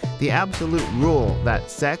fears, the absolute rule that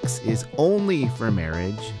sex is only for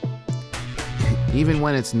marriage, even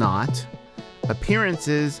when it's not.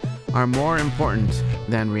 Appearances are more important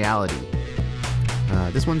than reality.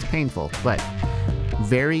 This one's painful, but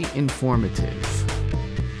very informative.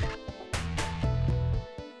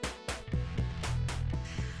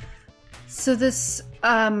 So this,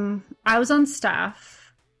 I was on staff.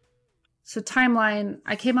 So timeline,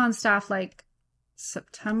 I came on staff like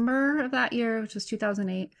September of that year, which was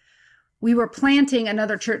 2008. We were planting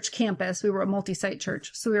another church campus. We were a multi-site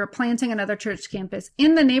church. So we were planting another church campus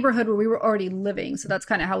in the neighborhood where we were already living. So that's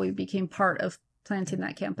kind of how we became part of planting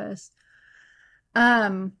that campus.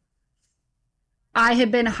 I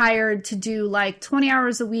had been hired to do like 20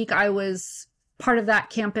 hours a week. I was part of that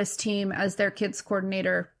campus team as their kids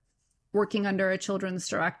coordinator, working under a children's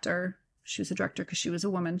director. She was a director because she was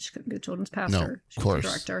a woman. She couldn't be a children's pastor. No, she of course.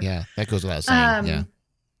 Was a director. Yeah, that goes without saying.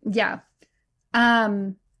 Yeah.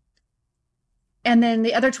 And then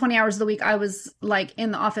the other 20 hours of the week, I was like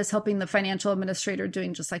in the office helping the financial administrator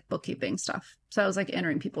doing just like bookkeeping stuff. So I was like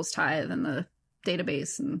entering people's tithe in the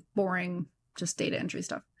database and boring just data entry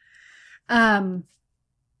stuff. That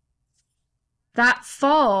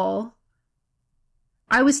fall,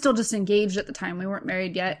 I was still just engaged at the time. We weren't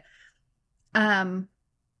married yet.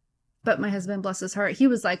 But my husband, bless his heart, he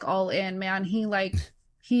was like all in, man. He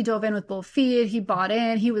dove in with both feet. He bought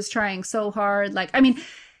in. He was trying so hard. Like, I mean,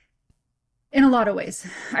 in a lot of ways,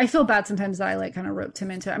 I feel bad sometimes that I like kind of roped him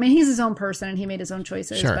into it. I mean, he's his own person and he made his own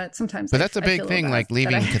choices, sure. But sometimes, but that's a big thing, like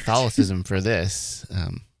leaving Catholicism for this.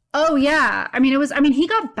 Oh yeah. I mean, he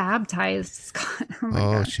got baptized, Scott. Oh my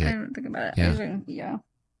God. Shit. I didn't think about it. Yeah. Yeah.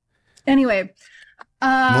 Anyway.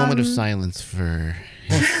 Moment of silence for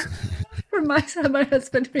his... for my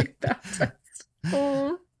husband being baptized.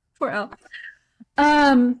 Oh, poor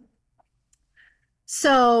Al.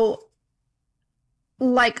 So,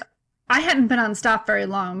 like, I hadn't been on staff very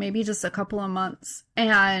long, maybe just a couple of months.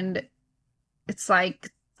 And it's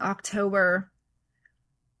like October.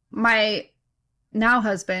 My now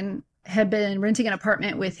husband had been renting an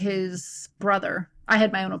apartment with his brother. I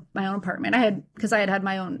had my own apartment. Because I had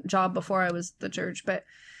my own job before I was the church, but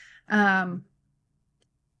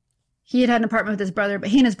he had an apartment with his brother, but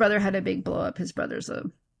he and his brother had a big blow up. His brother's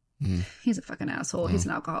he's a fucking asshole. He's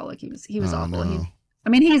an alcoholic. He was awful. No.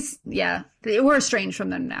 We're estranged from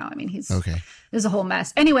them now. I mean, okay. There's a whole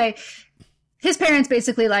mess. Anyway, his parents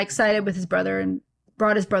basically like sided with his brother and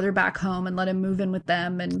brought his brother back home and let him move in with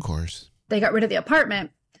them. And of course, they got rid of the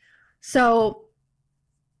apartment. So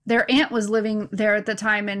their aunt was living there at the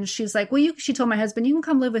time, and she's like, well, she told my husband, you can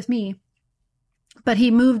come live with me. But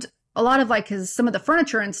he moved a lot of like some of the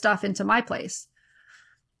furniture and stuff into my place.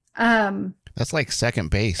 That's like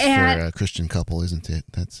second base for a Christian couple, isn't it?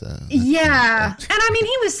 That's yeah. And I mean,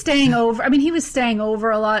 he was staying over. I mean, he was staying over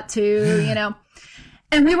a lot too, you know.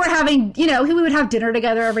 And we were having, you know, we would have dinner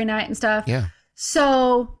together every night and stuff. Yeah.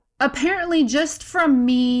 So apparently, just from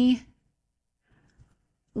me,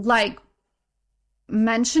 like,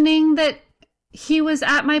 mentioning that he was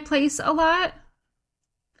at my place a lot,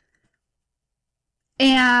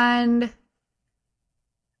 and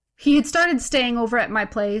he had started staying over at my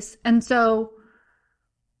place. And so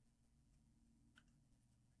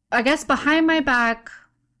I guess behind my back,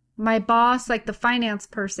 my boss, like the finance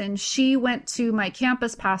person, she went to my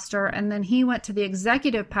campus pastor, and then he went to the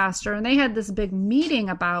executive pastor, and they had this big meeting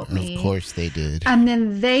about me. Of course they did. And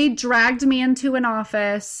then they dragged me into an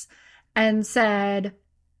office and said,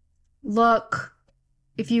 look,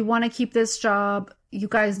 if you want to keep this job, you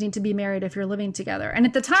guys need to be married if you're living together. And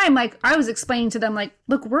at the time, like, I was explaining to them, like,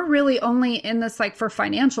 look, we're really only in this, like, for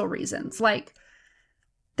financial reasons. Like,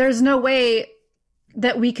 there's no way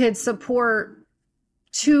that we could support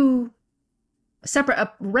two separate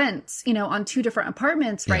rents, you know, on two different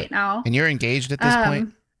apartments right now. And you're engaged at this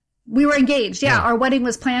point? We were engaged. Yeah. Our wedding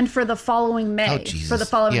was planned for the following May, for the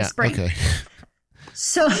following spring. Okay.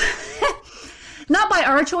 So not by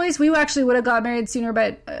our choice. We actually would have got married sooner,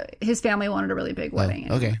 but his family wanted a really big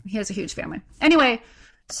wedding. Okay. He has a huge family. Anyway,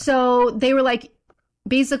 so they were like,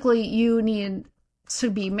 basically, you need to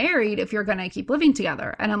be married if you're going to keep living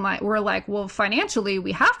together. And we're like, well, financially,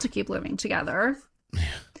 we have to keep living together.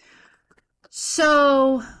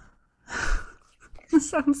 So this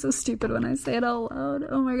sounds so stupid when I say it out loud.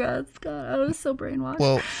 Oh my God, Scott, I was so brainwashed.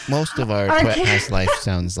 Well, most of our past life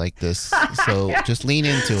sounds like this. So just lean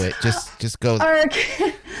into it. Just go.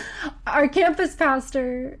 Our campus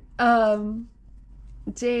pastor,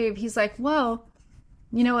 Dave, he's like, well,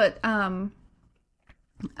 you know what?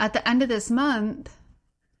 At the end of this month,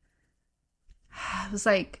 I was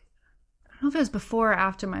like, don't know if it was before or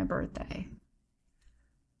after my birthday.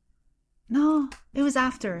 No, it was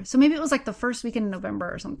after. So maybe it was like the first weekend in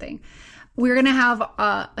November or something. We were going to have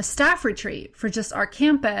a staff retreat for just our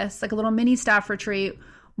campus, like a little mini staff retreat.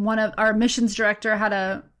 One of our missions director had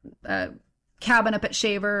a cabin up at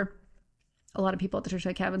Shaver. A lot of people at the church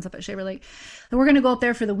had cabins up at Shaver Lake. And we're going to go up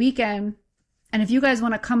there for the weekend. And if you guys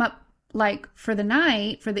want to come up like for the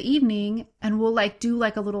night, for the evening, and we'll like do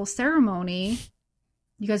like a little ceremony.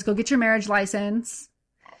 You guys go get your marriage license.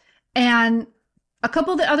 And a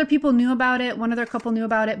couple of the other people knew about it. One other couple knew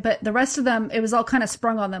about it, but the rest of them, it was all kind of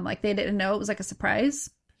sprung on them. Like they didn't know. It was like a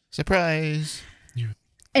surprise. Surprise.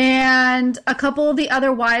 And a couple of the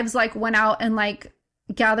other wives like went out and like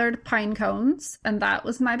gathered pine cones. And that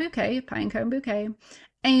was my bouquet, pine cone bouquet.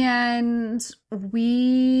 And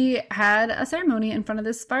we had a ceremony in front of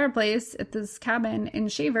this fireplace at this cabin in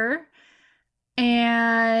Shaver.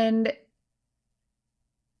 And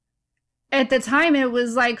at the time, it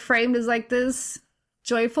was like framed as like this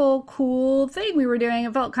joyful, cool thing we were doing.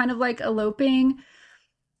 It felt kind of like eloping.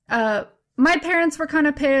 My parents were kind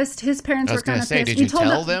of pissed. His parents were kind of pissed. Did you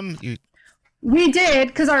tell them? We did,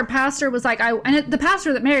 because our pastor was like, the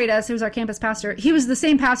pastor that married us, who was our campus pastor, he was the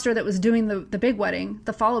same pastor that was doing the big wedding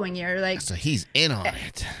the following year. Like, so he's in on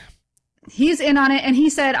it. He's in on it, and he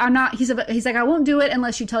said, "I'm not." He's like, "I won't do it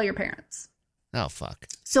unless you tell your parents." Oh fuck.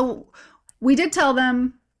 So we did tell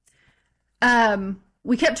them.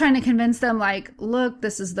 We kept trying to convince them, like, look,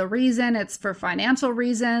 this is the reason. It's for financial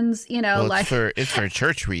reasons, you know, well, it's for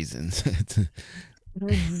church reasons.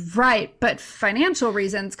 Right, but financial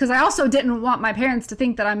reasons, because I also didn't want my parents to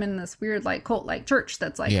think that I'm in this weird like cult like church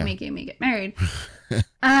that's like making me get married.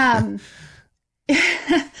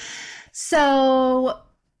 So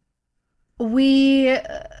we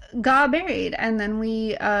got married, and then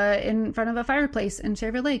we in front of a fireplace in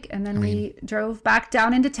Shaver Lake, and then we drove back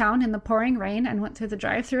down into town in the pouring rain and went through the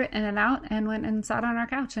drive-through at In-N-Out and went and sat on our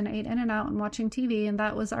couch and ate In-N-Out and watching TV, and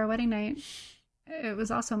that was our wedding night. It was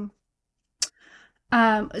awesome.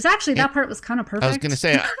 It's actually, that part was kind of perfect. I was gonna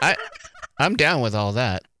say, I'm down with all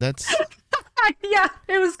that. That's yeah,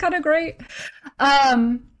 it was kind of great.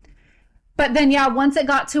 But then once it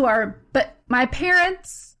got to my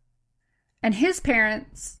parents and his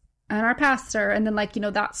parents and our pastor, and then like, you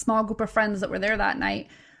know, that small group of friends that were there that night,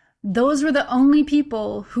 those were the only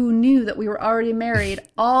people who knew that we were already married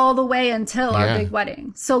all the way until our big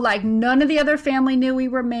wedding. So like none of the other family knew we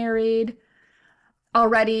were married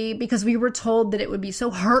already, because we were told that it would be so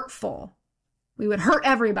hurtful. We would hurt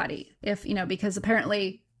everybody if, you know, because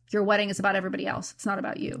apparently your wedding is about everybody else. It's not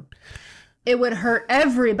about you. It would hurt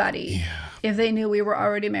everybody if they knew we were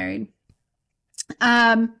already married.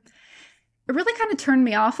 It really kind of turned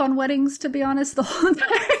me off on weddings, to be honest, the whole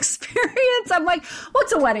entire experience. I'm like,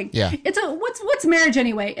 what's a wedding? Yeah. It's what's marriage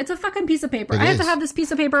anyway? It's a fucking piece of paper. I have to have this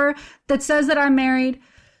piece of paper that says that I'm married,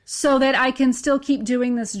 so that I can still keep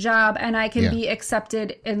doing this job and I can be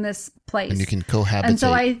accepted in this place. And you can cohabitate. And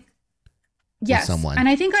so with someone. And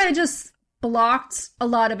I think I just blocked a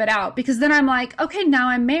lot of it out, because then I'm like, okay, now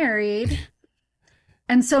I'm married.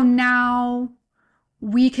 And so now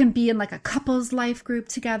we can be in like a couples life group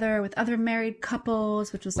together with other married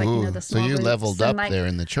couples, which was like, you know, the small So you groups. leveled And up like, there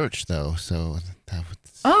in the church though. So that was...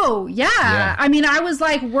 Oh, yeah. I mean, I was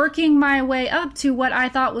like working my way up to what I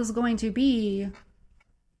thought was going to be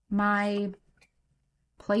my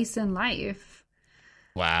place in life.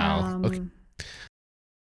 Wow. Okay.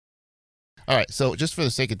 All right. So just for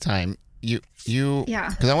the sake of time, you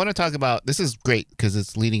because I want to talk about, this is great because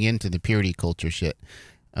it's leading into the purity culture shit.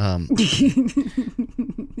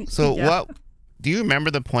 So what do you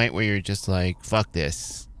remember the point where you're just like, fuck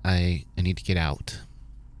this, I need to get out?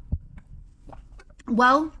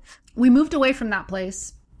 Well, we moved away from that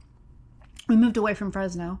place. We moved away from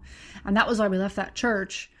Fresno, and that was why we left that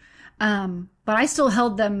church. But I still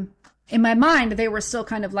held them in my mind. They were still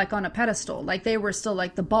kind of like on a pedestal. Like they were still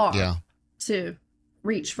like the bar to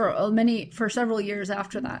reach for several years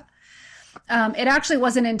after that. It actually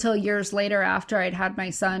wasn't until years later, after I'd had my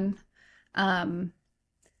son, and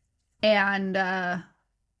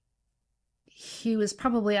he was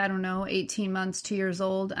probably, I don't know, 18 months, 2 years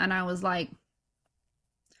old. And I was like,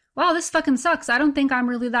 wow, this fucking sucks. I don't think I'm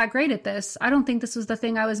really that great at this. I don't think this was the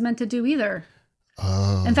thing I was meant to do either.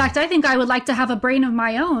 Oh. In fact, I think I would like to have a brain of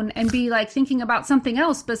my own and be like thinking about something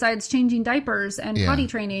else besides changing diapers and potty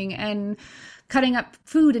training and cutting up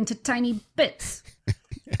food into tiny bits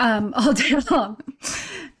all day long.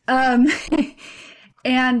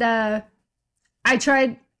 And I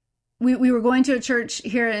tried, we were going to a church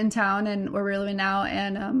here in town, and where we're living now,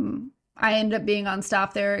 and I ended up being on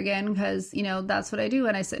staff there again because, you know, that's what I do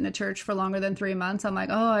when I sit in a church for longer than 3 months. I'm like,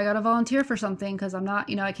 oh, I got to volunteer for something because I'm not,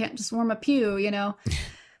 you know, I can't just warm a pew, you know.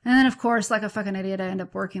 And then, of course, like a fucking idiot, I end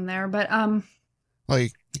up working there. But well, you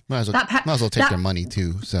might as well take their money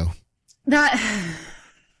too. So that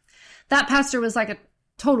pastor was like a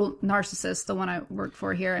total narcissist, the one I worked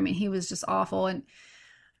for here. I mean, he was just awful. And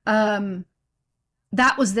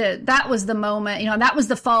that was the moment, you know, that was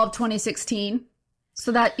the fall of 2016.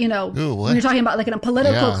 So that, you know, when you're talking about like in a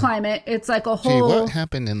political climate, it's like a whole... Gee, what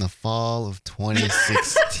happened in the fall of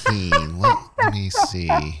 2016? Let me see.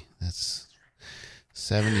 That's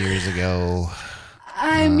 7 years ago.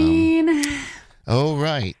 I mean... Oh,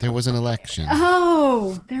 right. There was an election.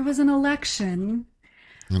 Oh, there was an election.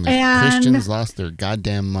 And the Christians lost their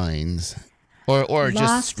goddamn minds. Or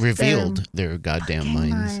just revealed their goddamn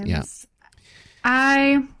minds. Yeah.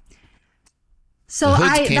 That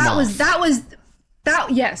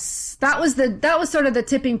was sort of the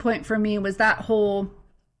tipping point for me, was that whole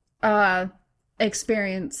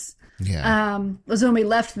experience. Yeah. Was when we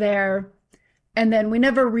left there, and then we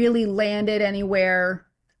never really landed anywhere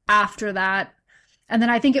after that. And then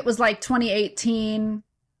I think it was like 2018.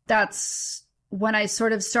 That's when I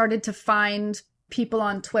sort of started to find people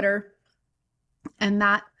on Twitter and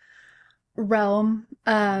that realm.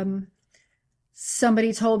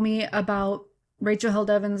 Somebody told me about Rachel Held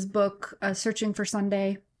Evans' book, Searching for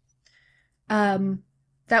Sunday. That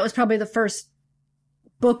was probably the first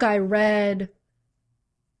book I read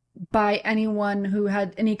by anyone who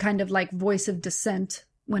had any kind of like voice of dissent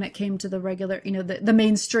when it came to the regular, you know, the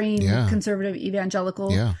mainstream conservative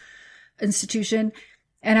evangelical institution.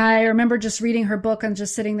 And I remember just reading her book and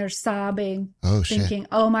just sitting there sobbing, thinking,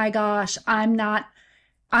 oh my gosh, I'm not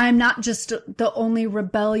just the only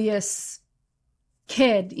rebellious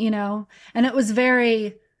kid, you know. And it was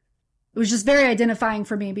just very identifying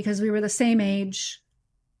for me because we were the same age.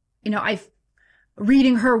 You know,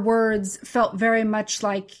 reading her words felt very much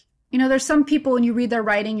like, you know, there's some people when you read their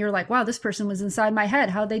writing, you're like, wow, this person was inside my head.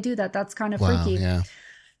 How'd they do that? That's kind of freaky. Yeah.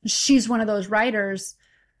 She's one of those writers.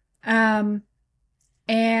 And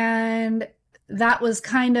that was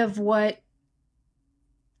kind of what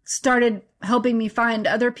started helping me find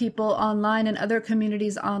other people online and other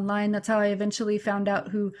communities online. That's how I eventually found out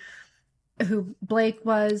who Blake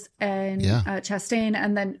was, and Chastain,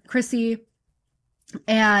 and then Chrissy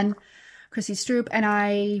Stroop,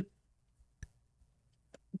 and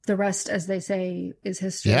the rest, as they say, is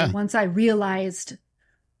history. Yeah. Once I realized,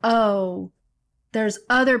 oh, there's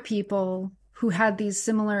other people who had these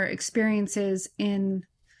similar experiences in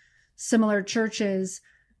similar churches,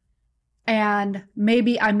 and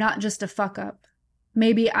maybe I'm not just a fuck up.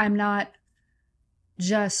 Maybe I'm not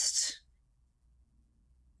just...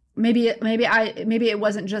 Maybe it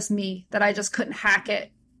wasn't just me, that I just couldn't hack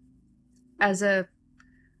it as a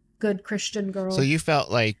good Christian girl. So you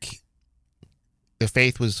felt like the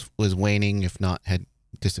faith was waning, if not had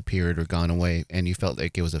disappeared or gone away, and you felt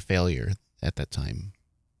like it was a failure at that time.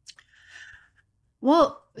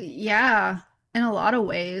 Well, yeah, in a lot of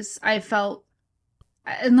ways. I felt,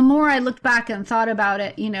 and the more I looked back and thought about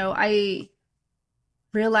it, you know, I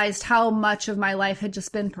realized how much of my life had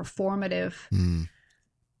just been performative.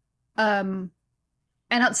 And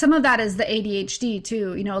some of that is the ADHD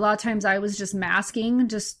too. You know, a lot of times I was just masking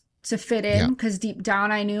just to fit in, because deep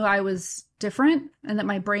down I knew I was different and that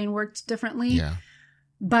my brain worked differently. Yeah.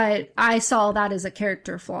 But I saw that as a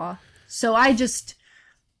character flaw. So I just,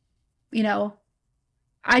 you know,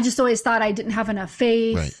 I just always thought I didn't have enough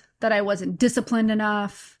faith, that I wasn't disciplined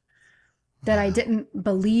enough, that I didn't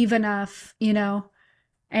believe enough, you know,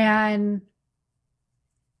 and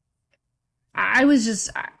I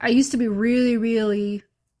used to be really, really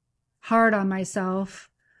hard on myself.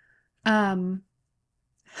 I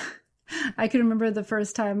can remember the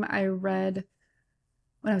first time I read,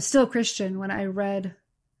 when I was still Christian, when I read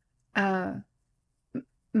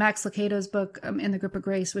Max Lucado's book, In the Grip of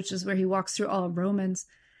Grace, which is where he walks through all of Romans.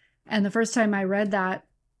 And the first time I read that,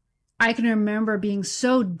 I can remember being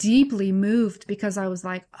so deeply moved, because I was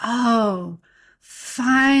like, oh,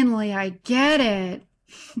 finally, I get it.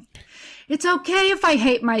 It's okay if I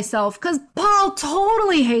hate myself, because Paul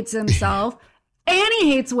totally hates himself and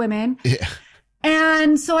he hates women. Yeah.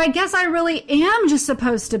 And so I guess I really am just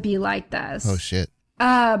supposed to be like this. Oh, shit.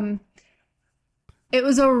 It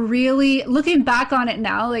was a really, looking back on it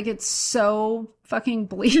now, like, it's so fucking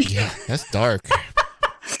bleak. Yeah, that's dark.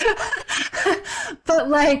 But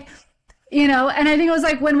like, you know, and I think it was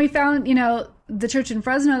like when we found, you know, the church in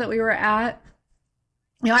Fresno that we were at,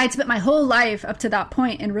 you know, I had spent my whole life up to that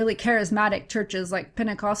point in really charismatic churches, like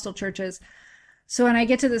Pentecostal churches. So when I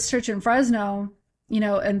get to this church in Fresno,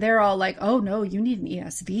 and they're all like, oh no, you need an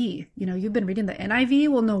ESV. You've been reading the NIV.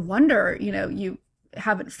 Well, no wonder, you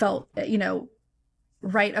haven't felt,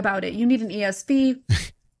 right about it. You need an ESV.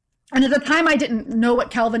 And at the time I didn't know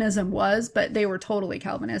what Calvinism was, but they were totally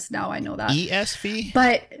Calvinist. Now I know that. ESV?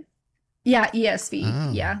 But yeah, ESV.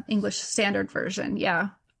 Oh. Yeah. English Standard Version. Yeah.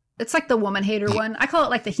 It's like the woman hater one. I call it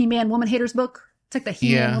like the He-Man woman haters book. It's like the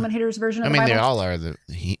He-Man woman haters version of the Bible. They all are the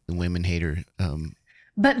women hater.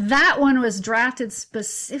 But that one was drafted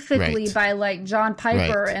specifically by like John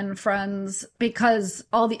Piper and friends, because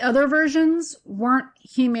all the other versions weren't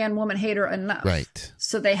He-Man woman hater enough. Right.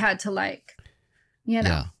 So they had to like,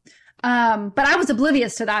 Yeah. But I was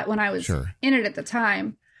oblivious to that when I was in it at the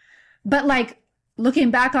time. But like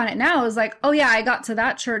looking back on it now, I was like, oh yeah, I got to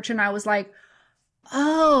that church and I was like,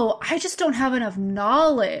 oh, I just don't have enough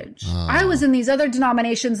knowledge. I was in these other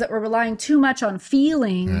denominations that were relying too much on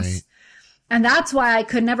feelings. Right. And that's why I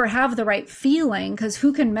could never have the right feeling, because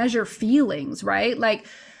who can measure feelings, right? Like,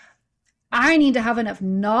 I need to have enough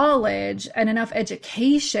knowledge and enough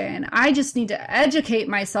education. I just need to educate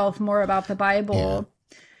myself more about the Bible.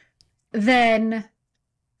 Then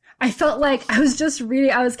I felt like I was just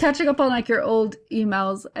reading, I was catching up on like your old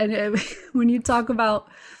emails. And when you talk about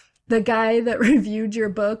the guy that reviewed your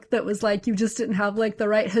book, that was like, you just didn't have like the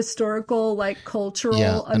right historical, like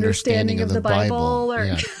cultural understanding of the Bible. Or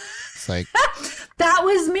It's like, that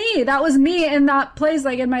was me. That was me in that place.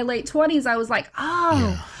 Like in my late 20s, I was like,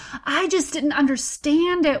 I just didn't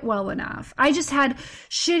understand it well enough. I just had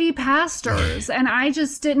shitty pastors and I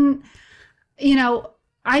just didn't,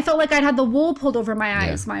 I felt like I'd had the wool pulled over my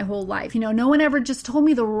eyes my whole life. No one ever just told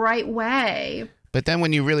me the right way. But then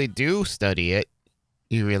when you really do study it,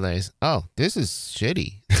 you realize, oh, this is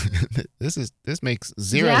shitty. This makes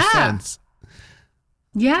zero sense.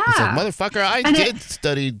 Yeah. It's like, motherfucker, I did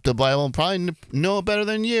study the Bible and probably know it better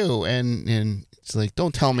than you. And it's like,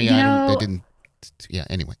 don't tell me I didn't. Yeah,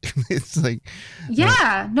 anyway. It's like.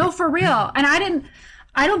 Yeah, no, for real. And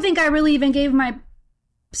I don't think I really even gave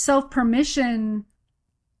myself permission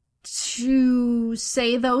to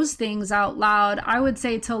say those things out loud. I would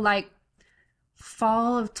say till like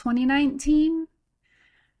fall of 2019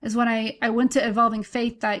 is when I went to Evolving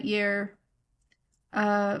Faith that year.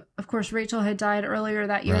 Of course, Rachel had died earlier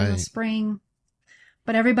that year in the spring,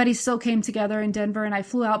 but everybody still came together in Denver, and I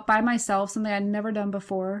flew out by myself, something I'd never done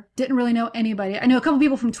before. Didn't really know anybody. I knew a couple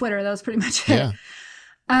people from Twitter. That was pretty much it.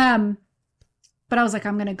 Yeah. But I was like,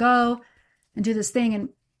 I'm going to go and do this thing. And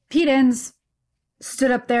Pete Enns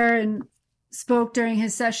stood up there and spoke during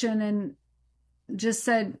his session and just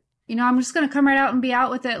said, I'm just going to come right out and be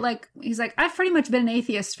out with it. Like, he's like, I've pretty much been an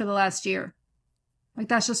atheist for the last year. Like,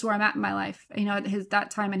 that's just where I'm at in my life, at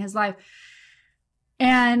that time in his life.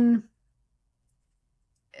 And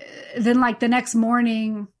then like the next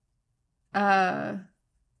morning,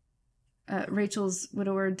 Rachel's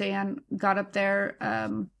widower, Dan, got up there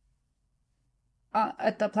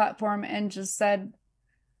at the platform and just said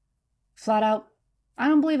flat out, I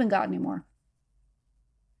don't believe in God anymore.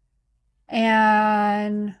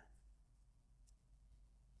 And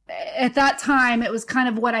at that time, it was kind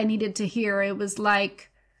of what I needed to hear. It was like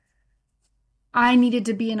I needed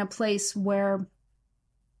to be in a place where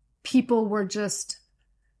people were just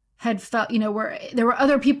had felt, where there were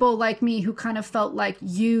other people like me who kind of felt like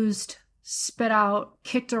used, spit out,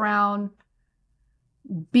 kicked around,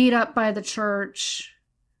 beat up by the church,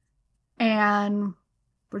 and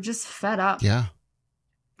were just fed up. Yeah.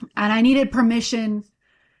 And I needed permission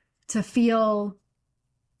to feel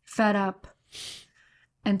fed up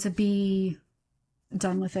and to be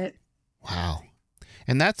done with it. Wow.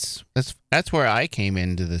 And that's where I came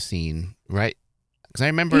into the scene, right? Because I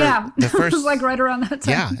remember the first... it was like right around that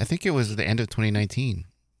time. Yeah, I think it was the end of 2019.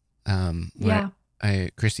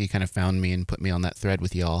 Christy kind of found me and put me on that thread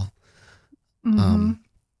with y'all. Mm-hmm.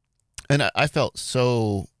 And I felt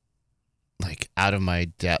so like out of my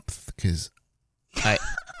depth because I...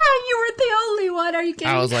 You were the only one. Are you kidding?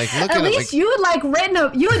 I was like, look at least you had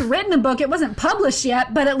written a book. It wasn't published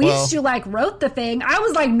yet, but at least you like wrote the thing. I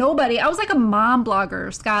was like nobody. I was like a mom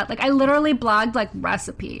blogger, Scott. Like I literally blogged like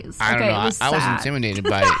recipes. I don't know. I was intimidated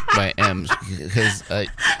by M's because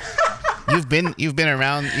you've been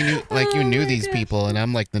around. You knew these people, and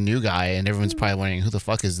I'm like the new guy, and everyone's probably wondering who the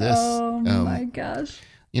fuck is this. Oh my gosh.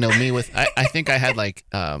 Me with I think I had like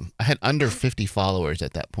I had under 50 followers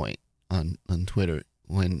at that point on Twitter.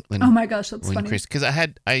 When oh my gosh, that's funny. Because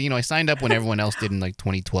I signed up when everyone else did in like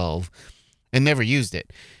 2012 and never used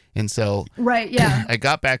it. And so I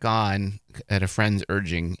got back on at a friend's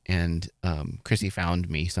urging, and Chrissy found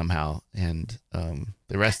me somehow, and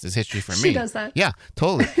the rest is history for me. She does that. Yeah,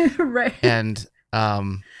 totally. Right. And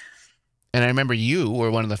And I remember you were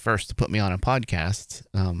one of the first to put me on a podcast,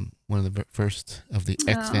 one of the first of the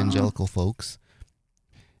ex-evangelical folks.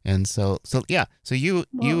 And so you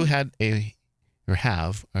had a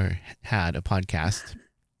podcast,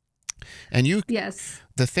 and yes,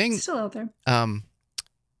 the thing still out there. I'm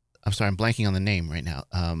sorry, I'm blanking on the name right now.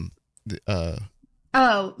 The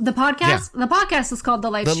podcast. Yeah. The podcast is called The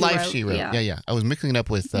Life She Wrote. Yeah. I was mixing it up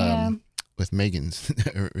with Megan's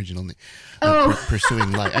original name. Oh,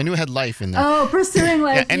 Pursuing Life. I knew it had life in there. Oh, Pursuing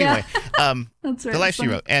Life. Anyway, that's right. The Life She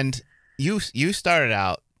Wrote, and you started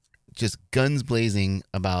out just guns blazing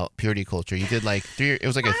about purity culture. You did like it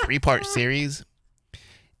was like a 3-part series.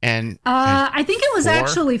 And I think it was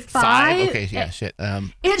actually 5. Okay, yeah, shit.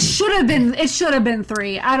 It should have been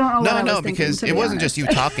 3. I don't know. No, because it wasn't just you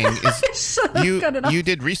talking. You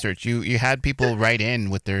did research. You had people write in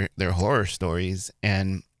with their horror stories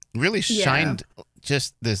and really shined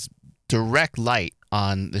just this direct light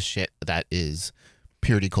on the shit that is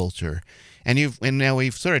purity culture. And now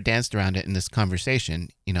we've sort of danced around it in this conversation.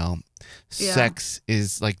 Sex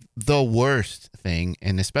is like the worst thing,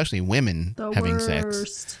 and especially women having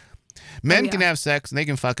sex. Men can have sex and they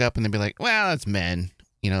can fuck up and they'll be like, well, it's men.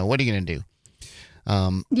 What are you going to do?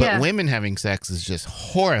 But women having sex is just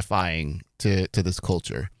horrifying to this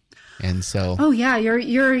culture. And so, oh yeah,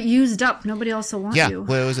 you're used up. Nobody else will want you. Yeah,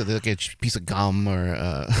 what was it? Like a piece of gum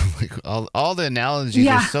or like all the analogies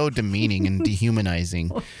are so demeaning and dehumanizing.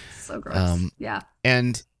 So gross.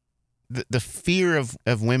 And the fear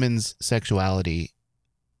of women's sexuality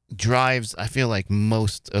drives, I feel like,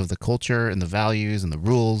 most of the culture and the values and the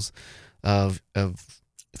rules of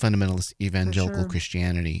fundamentalist evangelical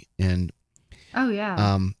Christianity. And and go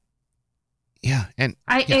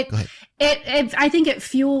ahead. I think it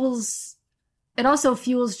fuels. It also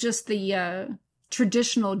fuels just the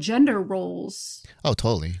traditional gender roles. Oh,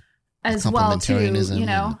 totally. As well, too. And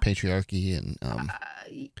patriarchy and.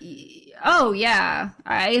 Oh yeah,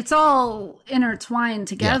 it's all intertwined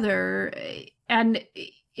together, and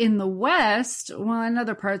in the West, well, in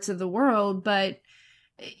other parts of the world, but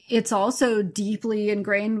it's also deeply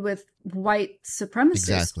ingrained with white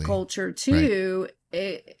supremacist culture too.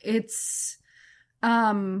 Right. It's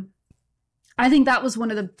I think that was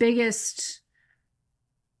one of the biggest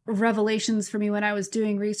revelations for me when I was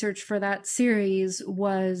doing research for that series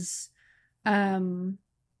was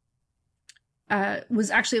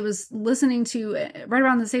listening to right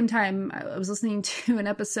around the same time I was listening to an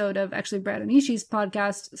episode of actually Brad Anishi's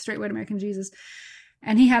podcast, Straight White American Jesus.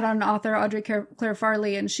 And he had on author Audrey Claire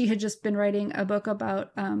Farley, and she had just been writing a book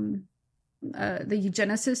about the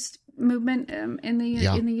eugenicist movement in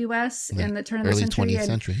the U.S. in the turn of the century. Early 20th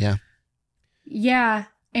century, yeah. Yeah.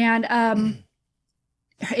 And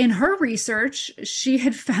in her research, she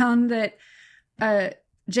had found that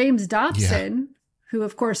James Dobson, who,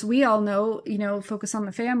 of course, we all know, Focus on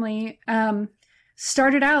the Family,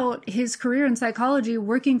 started out his career in psychology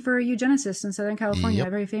working for a eugenicist in Southern California, a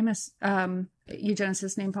very famous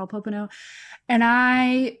eugenicist named Paul Popenoe. And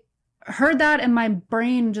I heard that and my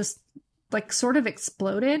brain just like sort of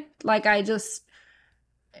exploded. Like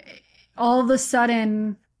all of a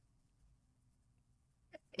sudden,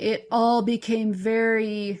 it all became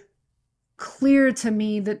very clear to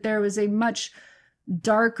me that there was a much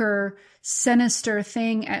darker, sinister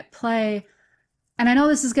thing at play. And I know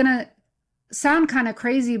this is going to sound kind of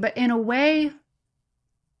crazy, but in a way,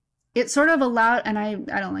 it sort of allowed, and I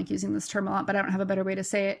don't like using this term a lot, but I don't have a better way to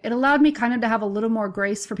say it. It allowed me kind of to have a little more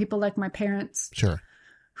grace for people like my parents. Sure.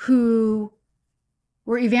 Who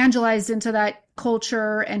were evangelized into that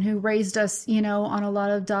culture and who raised us, on a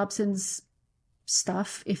lot of Dobson's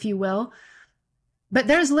stuff, if you will. But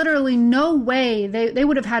there's literally no way, they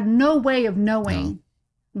would have had no way of knowing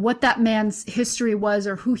what that man's history was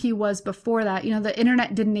or who he was before that. The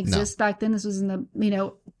internet didn't exist back then. This was in the,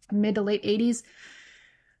 mid to late 80s,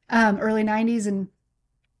 early 90s. And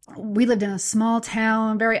we lived in a small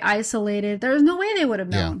town, very isolated. There's no way they would have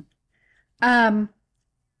known.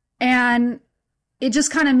 And it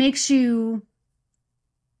just kind of makes you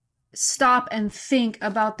stop and think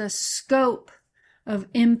about the scope of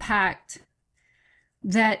impact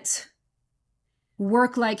that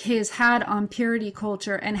work like his had on purity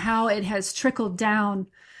culture and how it has trickled down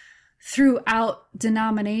throughout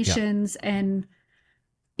denominations. And,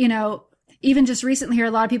 even just recently here,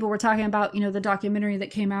 a lot of people were talking about, the documentary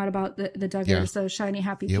that came out about the Duggars, those shiny,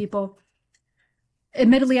 happy people.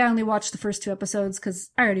 Admittedly, I only watched the first 2 episodes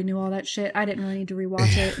because I already knew all that shit. I didn't really need to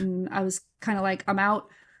rewatch it. And I was kind of like, I'm out.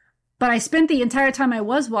 But I spent the entire time I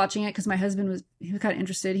was watching it because my husband was kind of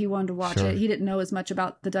interested. He wanted to watch it. He didn't know as much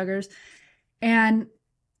about the Duggars. And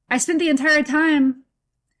I spent the entire time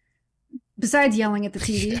besides yelling at the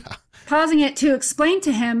TV, Yeah. pausing it to explain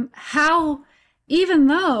to him how, even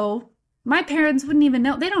though my parents wouldn't even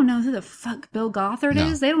know, they don't know who the fuck Bill Gothard No.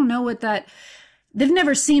 is. They don't know what that, they've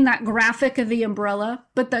never seen that graphic of the umbrella,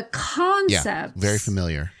 but the concepts very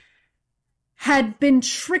familiar. had been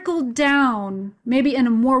trickled down, maybe in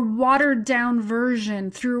a more watered down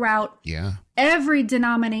version throughout every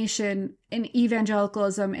denomination in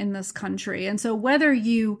evangelicalism in this country. And so whether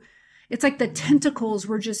it's like the tentacles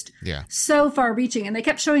were just so far reaching. And they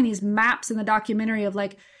kept showing these maps in the documentary of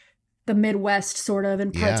like the Midwest sort of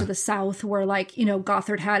and parts of the South where like,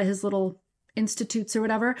 Gothard had his little institutes or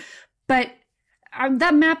whatever. But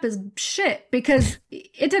that map is shit because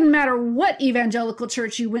it didn't matter what evangelical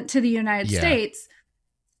church you went to the United States.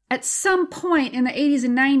 At some point in the 80s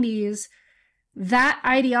and 90s, that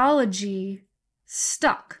ideology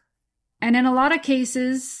stuck. And in a lot of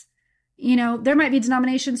cases, there might be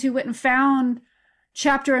denominations who went and found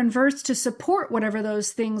chapter and verse to support whatever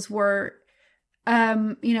those things were,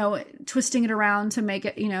 twisting it around to make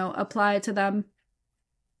it, apply to them.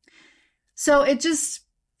 So it just,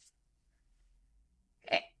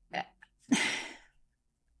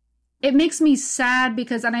 it makes me sad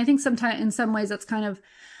because, and I think sometimes in some ways that's kind of,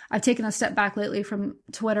 I've taken a step back lately from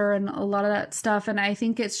Twitter and a lot of that stuff. And I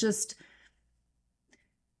think it just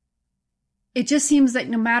seems like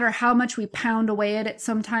no matter how much we pound away at it,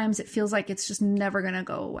 sometimes it feels like it's just never going to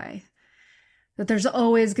go away. That there's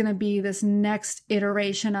always going to be this next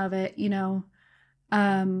iteration of it,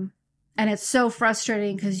 and it's so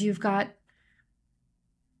frustrating because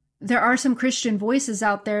there are some Christian voices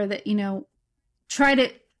out there that, try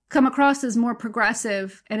to come across as more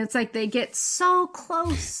progressive. And it's like they get so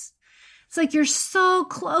close. It's like you're so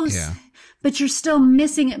close, but you're still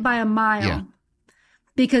missing it by a mile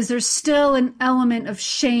because there's still an element of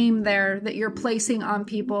shame there that you're placing on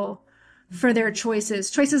people for their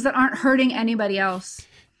choices that aren't hurting anybody else.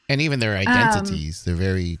 And even their identities, they're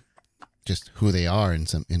very just who they are in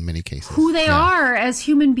many cases. Who they are as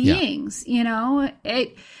human beings, and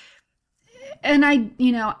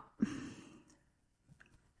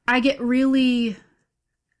I get really,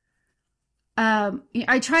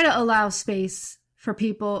 I try to allow space for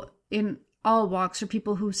people in all walks, for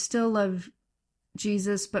people who still love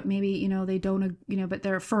Jesus, but maybe, they don't, but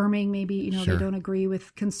they're affirming, maybe, they don't agree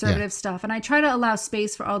with conservative stuff. And I try to allow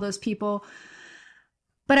space for all those people.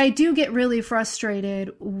 But I do get really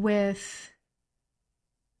frustrated with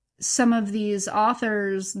some of these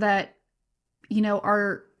authors that,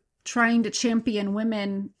 are trying to champion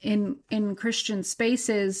women in Christian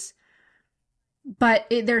spaces, but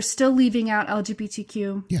they're still leaving out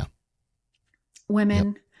LGBTQ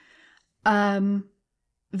women,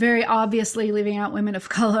 very obviously leaving out women of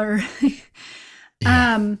color.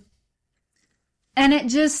 And it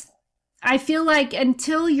just, I feel like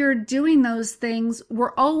until you're doing those things,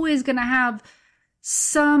 we're always going to have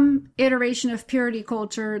some iteration of purity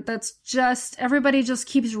culture that's just, everybody just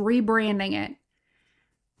keeps rebranding it.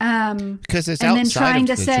 Because it's outside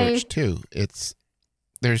of the church too.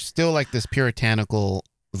 There's still like this puritanical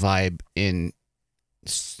vibe in,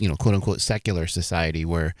 quote unquote secular society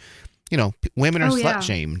where, women are slut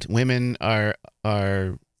shamed. Women are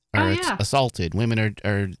assaulted. Women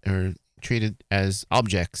are treated as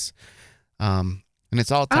objects. And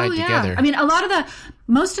it's all tied together. I mean,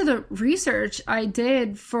 most of the research I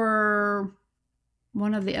did for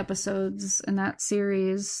one of the episodes in that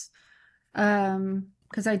series,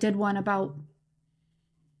 because I did one about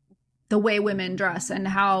the way women dress and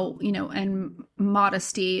how, and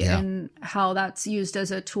modesty and how that's used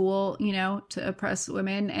as a tool, to oppress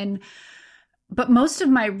women. But most of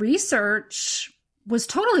my research was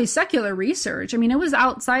totally secular research. I mean, it was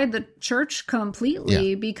outside the church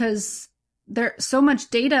completely because so much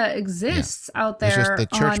data exists out there. It's just the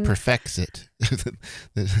church perfects it.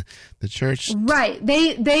 the church, right?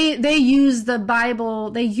 They use the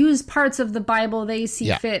Bible. They use parts of the Bible they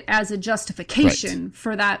see fit as a justification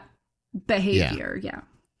for that behavior. Yeah.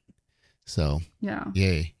 So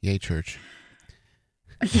yay church.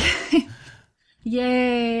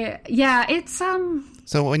 Yay. Yeah. It's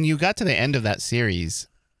So when you got to the end of that series,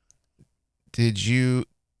 did you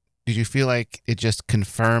feel like it just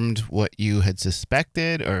confirmed what you had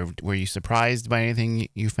suspected, or were you surprised by anything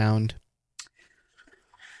you found?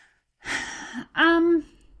 I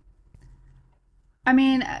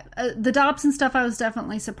mean, the Dobson stuff I was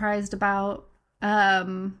definitely surprised about.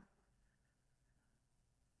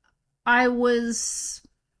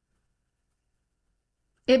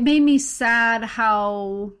 It made me sad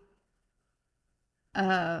how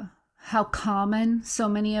common so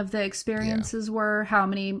many of the experiences were, how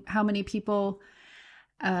many people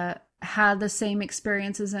had the same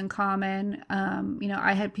experiences in common.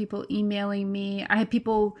 I had people emailing me. I had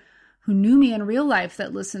people who knew me in real life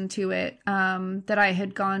that listened to it, that I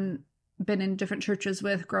had been in different churches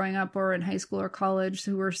with growing up or in high school or college,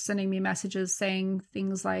 who were sending me messages saying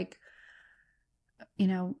things like,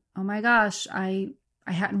 oh my gosh, I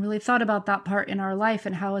hadn't really thought about that part in our life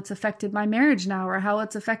and how it's affected my marriage now, or how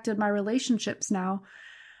it's affected my relationships now.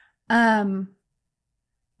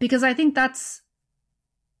 Because I think that's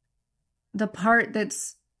the part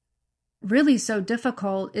that's really so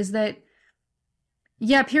difficult, is that,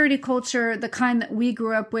 yeah, purity culture, the kind that we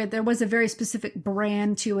grew up with, there was a very specific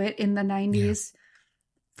brand to it in the 90s. Yeah.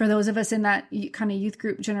 For those of us in that kind of youth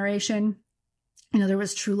group generation, there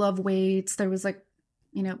was True Love Waits. There was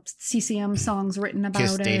CCM songs written about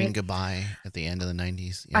Kiss it. Dating Goodbye at the end of the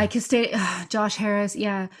 90s. Yeah. I Kissed Dating, Josh Harris.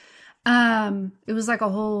 Yeah. It was like a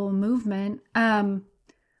whole movement.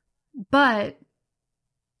 But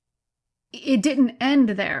it didn't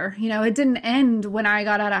end there. It didn't end when I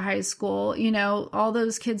got out of high school. All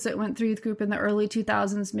those kids that went through youth group in the early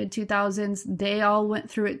 2000s, mid 2000s, they all went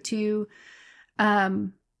through it too.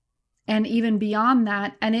 And even beyond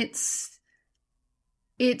that. And it's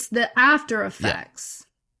the after effects.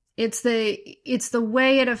 Yeah. It's the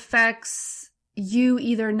way it affects you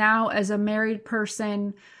either now as a married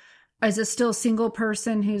person, as a still single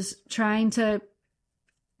person who's trying to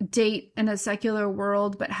date in a secular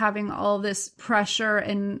world, but having all this pressure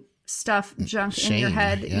and stuff junk in your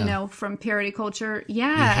head, from purity culture.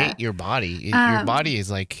 Yeah. You hate your body. Your body is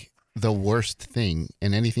like the worst thing,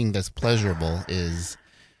 and anything that's pleasurable is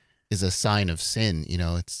a sign of sin.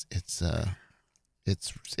 It's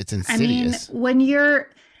insidious. I mean,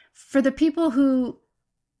 for the people who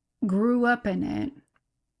grew up in it,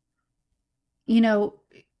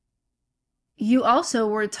 you also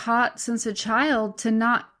were taught since a child to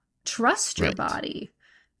not trust your body,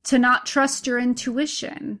 to not trust your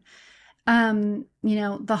intuition.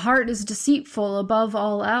 The heart is deceitful above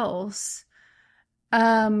all else,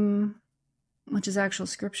 which is actual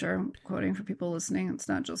scripture. I'm quoting for people listening. It's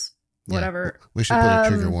not just whatever. Yeah, we should put a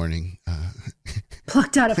trigger warning.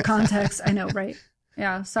 Plucked out of context. I know, right?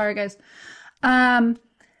 Yeah. Sorry, guys. But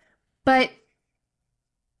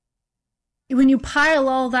when you pile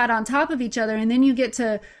all that on top of each other, and then you get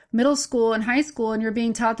to middle school and high school, and you're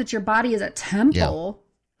being taught that your body is a temple.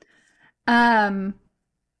 Yeah.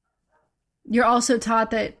 You're also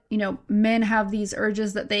taught that, men have these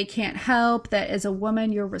urges that they can't help, that as a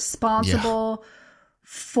woman, you're responsible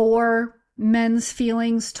for men's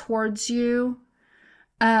feelings towards you.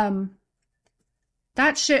 That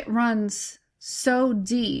shit runs so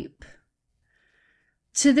deep.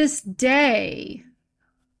 To this day,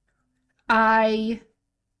 I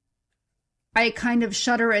kind of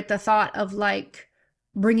shudder at the thought of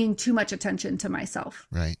bringing too much attention to myself.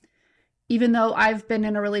 Right. Even though I've been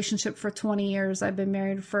in a relationship for 20 years, I've been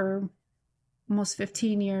married for almost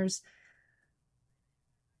 15 years.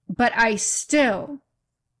 But I still,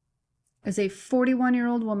 as a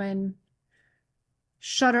 41-year-old woman,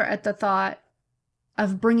 shudder at the thought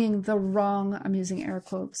of bringing the wrong, I'm using air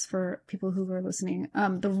quotes for people who are listening,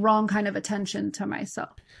 the wrong kind of attention to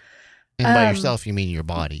myself. And by yourself, you mean your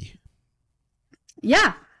body.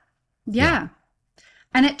 Yeah.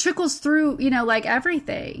 And it trickles through,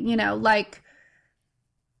 everything, I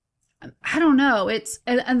don't know.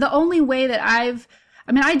 And the only way that I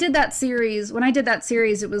did that series. When I did that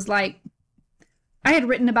series, it was I had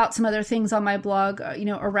written about some other things on my blog,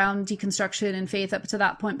 around deconstruction and faith up to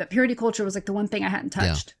that point. But purity culture was the one thing I hadn't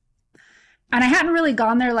touched. Yeah. And I hadn't really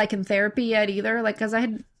gone there in therapy yet either, because I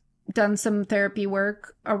had done some therapy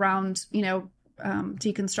work around,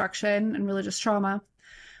 deconstruction and religious trauma.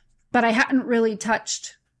 But I hadn't really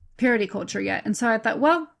touched purity culture yet. And so I thought,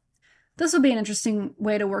 well, this will be an interesting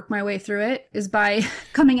way to work my way through it, is by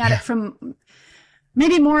coming at it from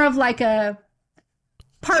maybe more of a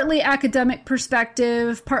partly academic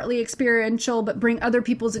perspective, partly experiential, but bring other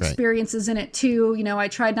people's experiences in it too. I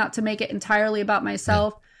tried not to make it entirely about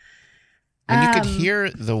myself. And you could hear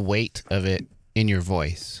the weight of it in your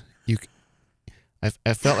voice.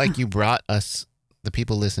 I felt like you brought us, the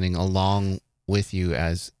people listening, along with you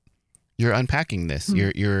as you're unpacking this.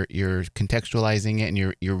 You're contextualizing it, and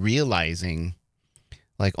you're realizing,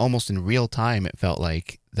 almost in real time, it felt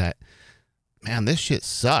like that. Man, this shit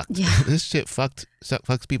sucked. Yeah. This shit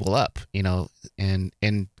fucks people up, and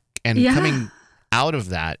coming out of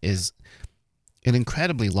that is an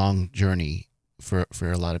incredibly long journey for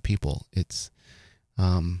a lot of people. It's,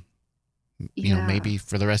 maybe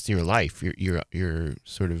for the rest of your life, you're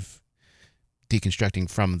sort of deconstructing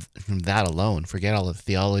from that alone. Forget all the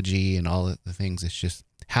theology and all of the things. It's just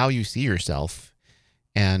how you see yourself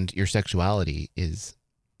and your sexuality is,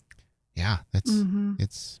 Mm-hmm.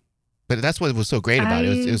 but that's what was so great about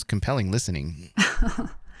it. It was compelling listening.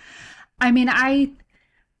 I mean,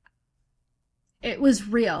 it was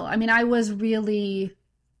real. I mean, I was really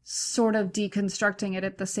sort of deconstructing it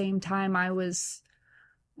at the same time I was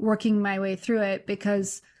working my way through it,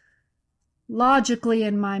 because logically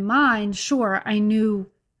in my mind, sure, I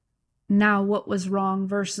knew now what was wrong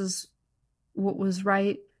versus what was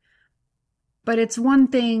right. But it's one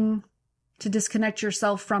thing to disconnect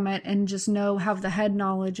yourself from it and just have the head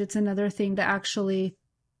knowledge. It's another thing to actually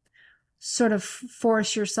sort of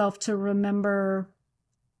force yourself to remember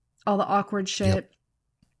all the awkward shit,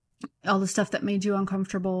 all the stuff that made you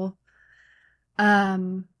uncomfortable.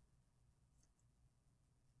 And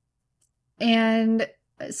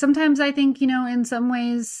sometimes I think, in some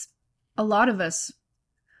ways, a lot of us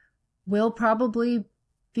will probably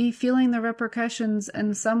be feeling the repercussions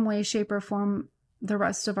in some way, shape, or form the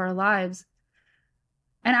rest of our lives.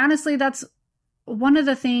 And honestly, that's one of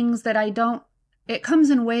the things that it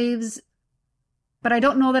comes in waves, but I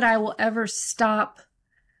don't know that I will ever stop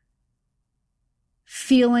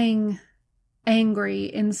feeling angry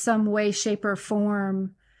in some way, shape, or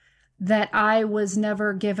form that I was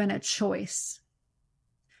never given a choice.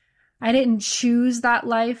 I didn't choose that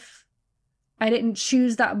life. I didn't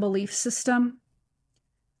choose that belief system.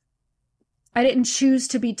 I didn't choose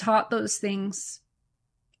to be taught those things.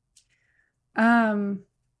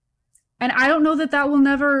 And I don't know that will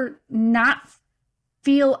never not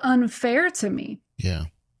feel unfair to me. Yeah.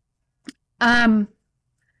 And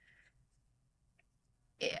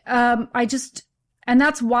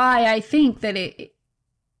that's why I think that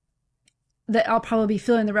that I'll probably be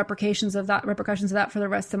feeling the repercussions of that for the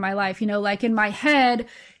rest of my life. Like in my head,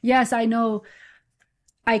 yes, I know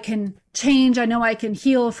I can change. I know I can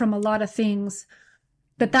heal from a lot of things,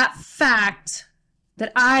 but that fact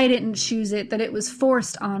that I didn't choose it, that it was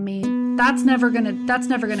forced on me, that's never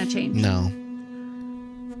gonna change. No.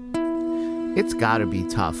 It's gotta be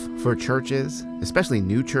tough for churches, especially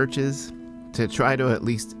new churches, to try to at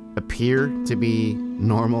least appear to be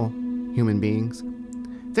normal human beings.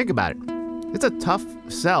 Think about it. It's a tough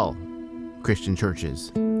sell, Christian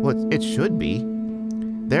churches. Well, it should be.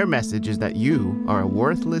 Their message is that you are a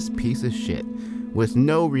worthless piece of shit with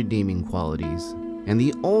no redeeming qualities. And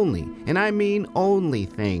the only, and I mean only,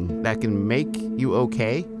 thing that can make you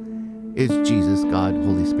okay is Jesus, God,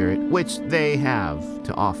 Holy Spirit, which they have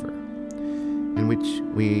to offer, and which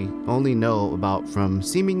we only know about from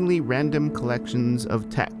seemingly random collections of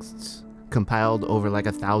texts compiled over like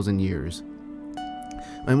 1,000 years.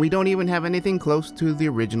 And we don't even have anything close to the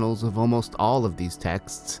originals of almost all of these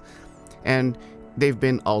texts. And they've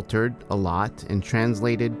been altered a lot and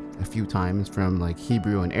translated a few times from like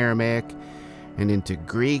Hebrew and Aramaic and into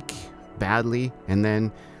Greek badly, and then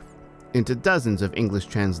into dozens of English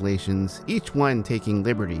translations, each one taking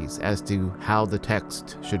liberties as to how the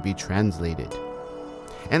text should be translated.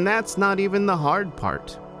 And that's not even the hard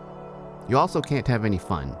part. You also can't have any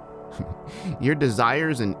fun. Your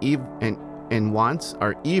desires and wants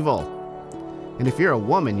are evil. And if you're a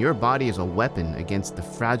woman, your body is a weapon against the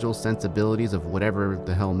fragile sensibilities of whatever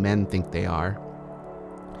the hell men think they are.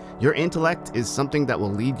 Your intellect is something that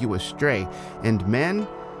will lead you astray. And men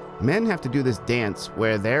have to do this dance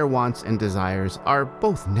where their wants and desires are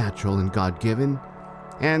both natural and God-given,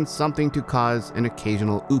 and something to cause an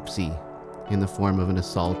occasional oopsie in the form of an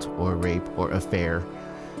assault or rape or affair,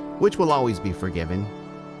 which will always be forgiven.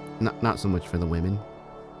 Not so much for the women.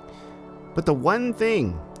 But the one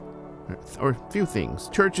thing, or few things,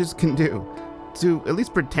 churches can do to at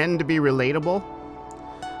least pretend to be relatable,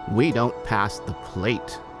 we don't pass the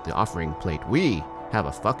plate, the offering plate. We have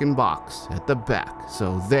a fucking box at the back.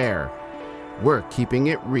 So there, we're keeping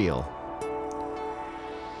it real.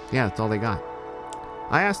 Yeah, that's all they got.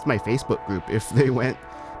 I asked my Facebook group if they went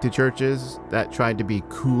to churches that tried to be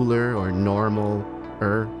cooler or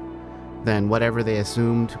normal-er than whatever they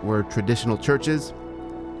assumed were traditional churches.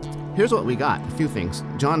 Here's what we got. A few things.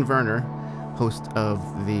 John Werner, host of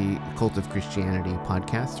the Cult of Christianity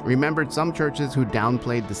podcast, remembered some churches who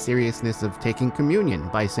downplayed the seriousness of taking communion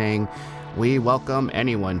by saying, "We welcome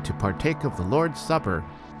anyone to partake of the Lord's Supper."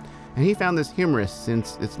 And he found this humorous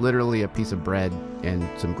since it's literally a piece of bread and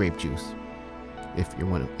some grape juice, if you're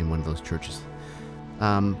in one of those churches.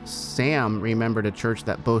 Sam remembered a church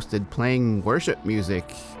that boasted playing worship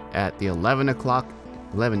music at the 11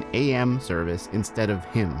 a.m. service instead of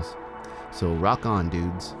hymns. So rock on,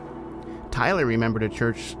 dudes. Tyler remembered a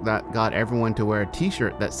church that got everyone to wear a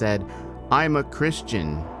t-shirt that said, "I'm a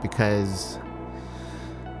Christian," because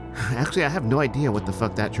actually I have no idea what the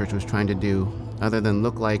fuck that church was trying to do other than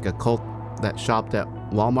look like a cult that shopped at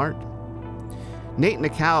Walmart. Nate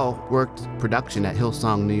Nickel worked production at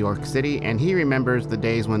Hillsong, New York City, and he remembers the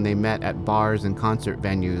days when they met at bars and concert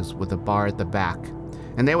venues with a bar at the back.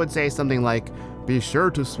 And they would say something like, "Be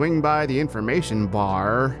sure to swing by the information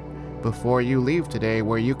bar before you leave today,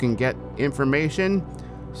 where you can get information,"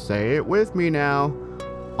 say it with me now,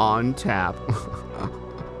 "on tap."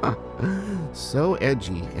 So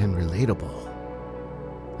edgy and relatable.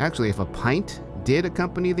 Actually, if a pint did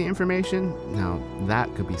accompany the information, now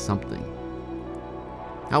that could be something.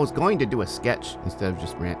 I was going to do a sketch instead of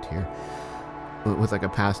just rant here, with like a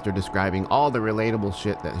pastor describing all the relatable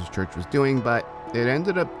shit that his church was doing, but it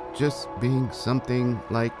ended up just being something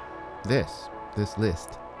like this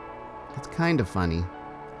list. It's kind of funny.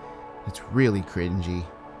 It's really cringy.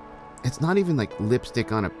 It's not even like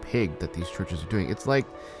lipstick on a pig that these churches are doing. It's like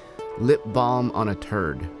lip balm on a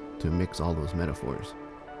turd, to mix all those metaphors.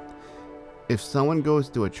 If someone goes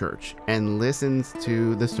to a church and listens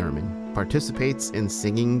to the sermon, participates in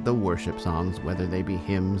singing the worship songs, whether they be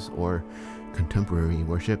hymns or contemporary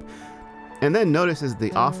worship, and then notices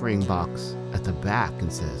the offering box at the back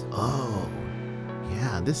and says, "Oh,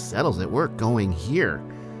 yeah, this settles it. We're going here.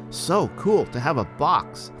 So cool to have a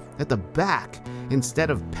box at the back instead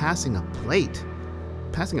of passing a plate."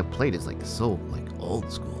 Passing a plate is so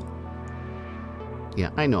old school. Yeah,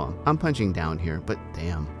 I know, I'm punching down here, but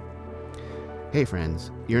damn. Hey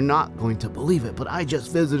friends, you're not going to believe it, but I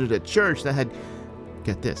just visited a church that had,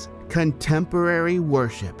 get this, contemporary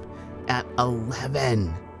worship at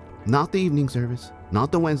 11. Not the evening service,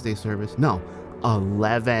 not the Wednesday service, no,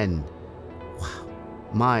 11. Wow,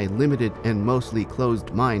 my limited and mostly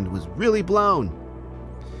closed mind was really blown.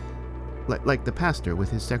 Like the pastor with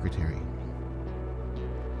his secretary.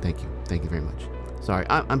 Thank you very much. Sorry,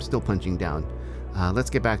 I'm still punching down. Let's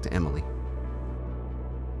get back to Emily.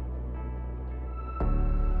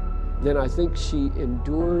 Then I think she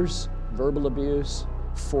endures verbal abuse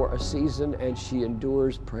for a season, and she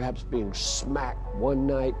endures perhaps being smacked one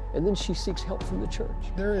night, and then she seeks help from the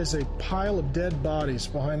church. There is a pile of dead bodies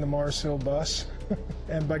behind the Mars Hill bus,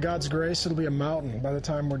 and by God's grace, it'll be a mountain by the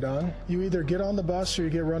time we're done. You either get on the bus or you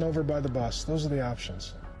get run over by the bus. Those are the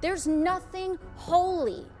options. There's nothing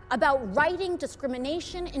holy about writing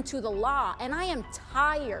discrimination into the law, and I am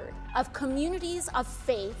tired of communities of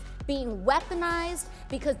faith being weaponized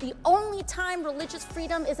because the only time religious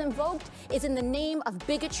freedom is invoked is in the name of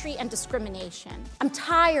bigotry and discrimination. I'm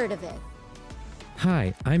tired of it.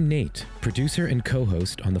 Hi, I'm Nate, producer and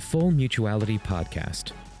co-host on the Full Mutuality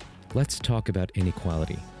podcast. Let's talk about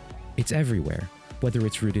inequality. It's everywhere. Whether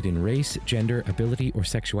it's rooted in race, gender, ability, or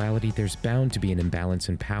sexuality, there's bound to be an imbalance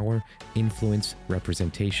in power, influence,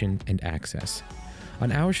 representation, and access.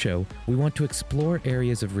 On our show, we want to explore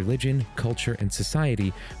areas of religion, culture, and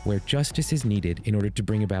society where justice is needed in order to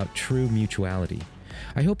bring about true mutuality.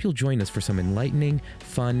 I hope you'll join us for some enlightening,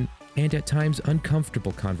 fun, and at times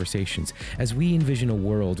uncomfortable conversations as we envision a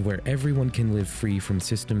world where everyone can live free from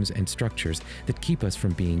systems and structures that keep us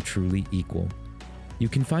from being truly equal. You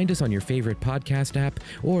can find us on your favorite podcast app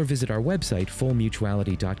or visit our website,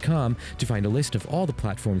 fullmutuality.com, to find a list of all the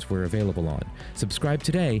platforms we're available on. Subscribe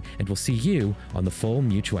today, and we'll see you on the Full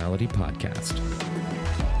Mutuality podcast.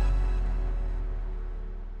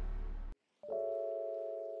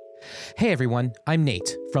 Hey everyone, I'm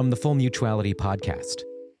Nate from the Full Mutuality podcast.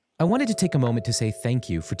 I wanted to take a moment to say thank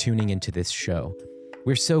you for tuning into this show.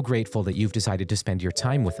 We're so grateful that you've decided to spend your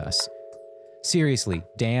time with us. Seriously,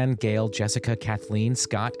 Dan, Gail, Jessica, Kathleen,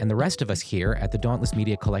 Scott, and the rest of us here at the Dauntless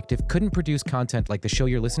Media Collective couldn't produce content like the show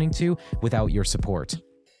you're listening to without your support.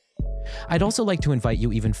 I'd also like to invite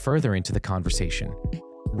you even further into the conversation.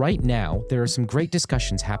 Right now, there are some great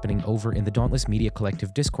discussions happening over in the Dauntless Media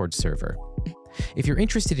Collective Discord server. If you're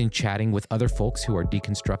interested in chatting with other folks who are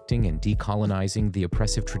deconstructing and decolonizing the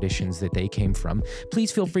oppressive traditions that they came from,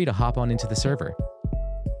 please feel free to hop on into the server.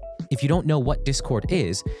 If you don't know what Discord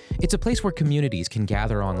is, it's a place where communities can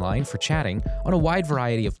gather online for chatting on a wide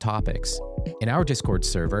variety of topics. In our Discord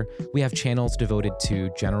server, we have channels devoted to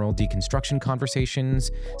general deconstruction conversations,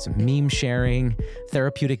 some meme sharing,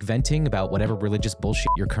 therapeutic venting about whatever religious bullshit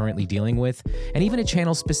you're currently dealing with, and even a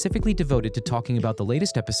channel specifically devoted to talking about the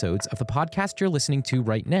latest episodes of the podcast you're listening to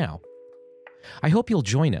right now. I hope you'll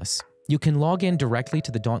join us. You can log in directly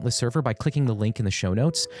to the Dauntless server by clicking the link in the show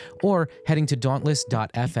notes, or heading to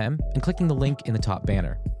dauntless.fm and clicking the link in the top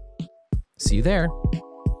banner. See you there.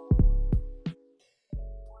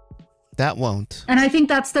 That won't. And I think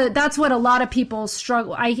that's what a lot of people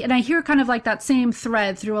struggle. I hear kind of like that same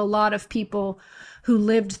thread through a lot of people who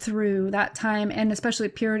lived through that time, and especially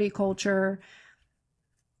purity culture,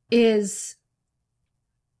 is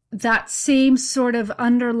that same sort of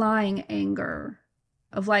underlying anger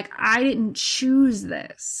of like, I didn't choose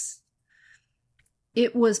this.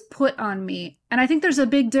 It was put on me. And I think there's a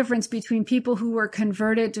big difference between people who were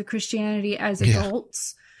converted to Christianity as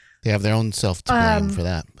adults. They have their own self to blame for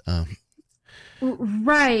that.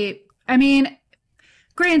 Right. I mean,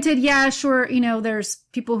 granted, yeah, sure, there's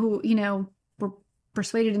people who, were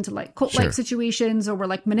persuaded into like cult-like situations or were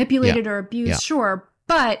like manipulated or abused, sure.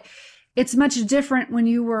 But it's much different when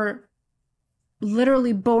you were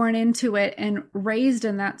literally born into it and raised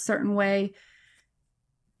in that certain way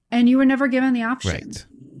and you were never given the option.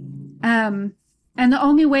 Right. And the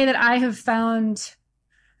only way that I have found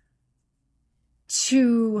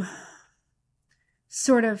to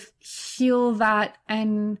sort of heal that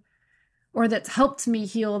or that's helped me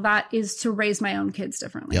heal that is to raise my own kids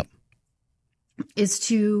differently. Yep. Is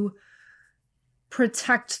to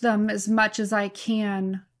protect them as much as I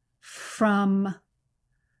can from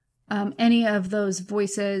any of those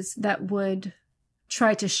voices that would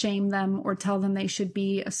try to shame them or tell them they should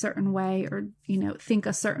be a certain way or, think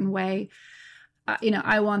a certain way.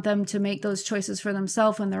 I want them to make those choices for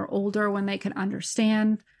themselves when they're older, when they can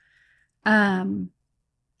understand. And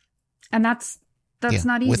that's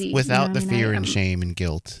not easy. Without the fear and shame and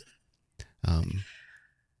guilt.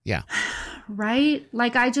 Yeah. Right?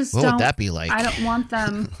 Like, I just what don't. What would that be like? I don't want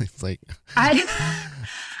them. It's like.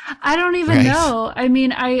 I don't even know. I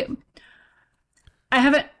mean, I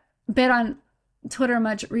haven't been on Twitter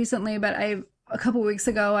much recently, but a couple weeks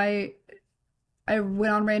ago, I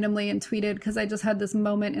went on randomly and tweeted because I just had this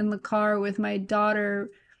moment in the car with my daughter.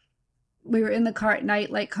 We were in the car at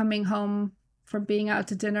night, like coming home from being out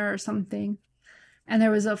to dinner or something. And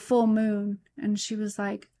there was a full moon. And she was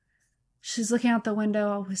like, she's looking out the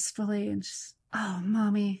window all wistfully. And she's, oh,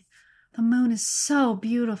 Mommy, the moon is so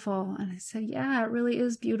beautiful. And I said, yeah, it really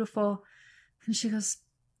is beautiful. And she goes,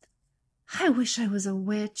 I wish I was a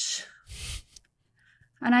witch.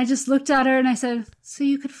 And I just looked at her and I said, so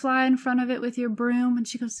you could fly in front of it with your broom? And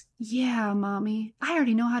she goes, yeah, Mommy, I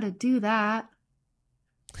already know how to do that.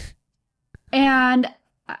 And,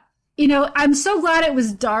 I'm so glad it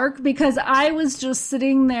was dark because I was just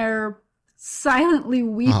sitting there silently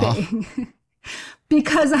weeping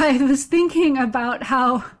because I was thinking about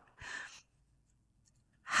how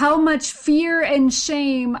much fear and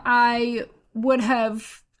shame I would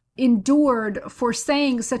have endured for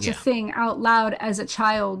saying such a thing out loud as a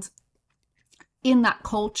child in that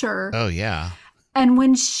culture. Oh, yeah. And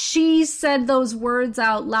when she said those words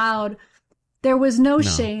out loud, there was no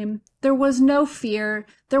shame. There was no fear.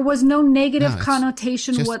 There was no negative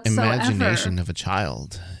connotation just whatsoever. Imagination of a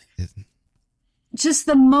child. Just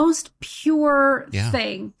the most pure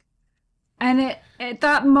thing. And at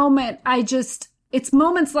that moment, it's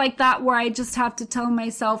moments like that where I just have to tell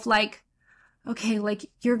myself, like, okay, like,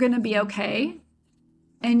 you're going to be okay.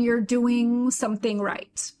 And you're doing something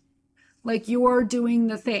right. Like, you're doing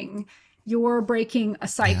the thing. You're breaking a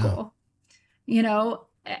cycle. Yeah.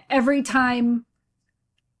 Every time,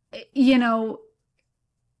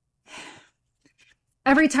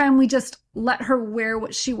 every time we just let her wear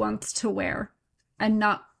what she wants to wear and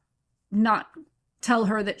not tell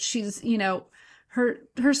her that she's, her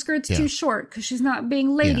skirt's too short because she's not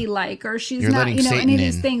being ladylike or she's not, Satan any of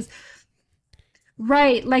these things.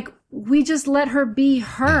 Right. Like, we just let her be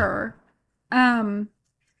her. And,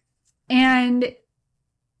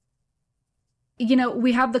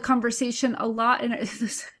 we have the conversation a lot. And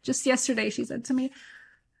just yesterday, she said to me,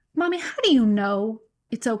 Mommy, how do you know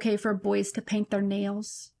it's okay for boys to paint their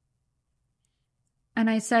nails? And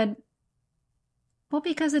I said, well,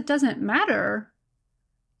 because it doesn't matter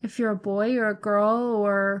if you're a boy or a girl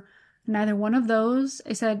or neither one of those.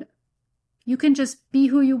 I said, you can just be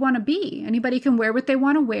who you want to be. Anybody can wear what they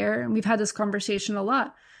want to wear. And we've had this conversation a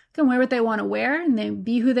lot. They can wear what they want to wear and they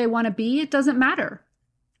be who they want to be. It doesn't matter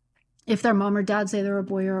if their mom or dad say they're a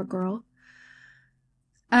boy or a girl.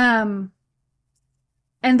 And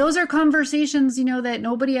those are conversations, that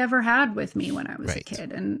nobody ever had with me when I was a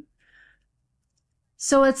kid. And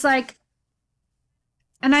so it's like,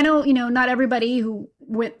 and I know, not everybody who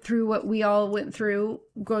went through what we all went through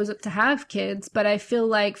grows up to have kids, but I feel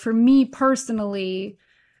like for me personally,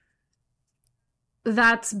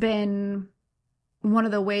 that's been one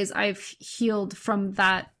of the ways I've healed from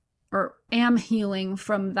that, or am healing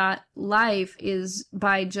from that life, is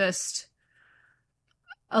by just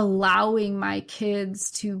allowing my kids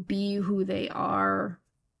to be who they are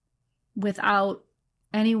without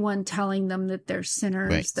anyone telling them that they're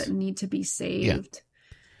sinners that need to be saved.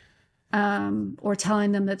 Or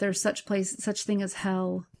telling them that there's such thing as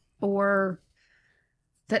hell, or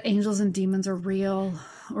that angels and demons are real,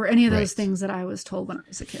 or any of those things that I was told when I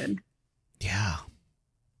was a kid. Yeah.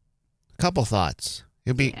 A couple thoughts.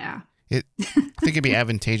 It'd be. Yeah. I think it'd be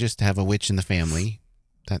advantageous to have a witch in the family.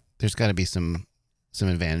 That there's got to be some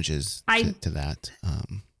advantages to that.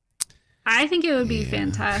 I think it would be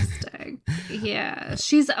fantastic. Yeah,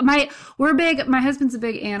 my husband's a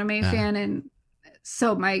big anime fan, and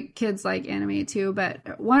so my kids like anime too.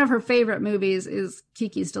 But one of her favorite movies is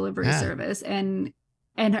Kiki's Delivery Service, and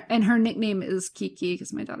her nickname is Kiki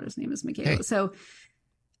because my daughter's name is Michaela. Hey. So,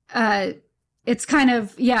 it's kind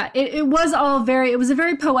of it was a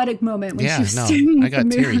very poetic moment when she was standing. I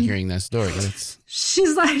got teary hearing that story.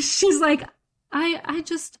 She's like, I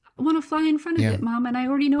just want to fly in front of it, Mom, and I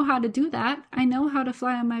already know how to do that. I know how to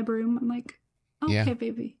fly on my broom. I'm like, okay,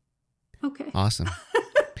 baby, okay, awesome.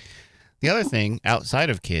 The other thing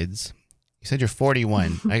outside of kids, you said you're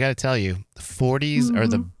 41. I got to tell you, the 40s are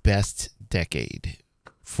the best decade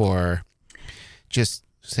for just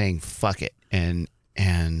saying fuck it and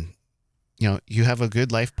you have a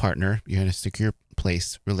good life partner. You're in a secure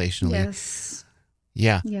place relationally. Yes.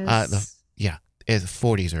 Yeah. Yes. The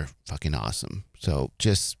 40s are fucking awesome. So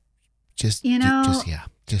just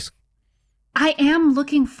I am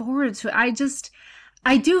looking forward to it.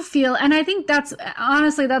 I do feel, and I think that's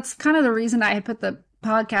kind of the reason I had put the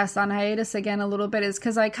podcast on hiatus again a little bit, is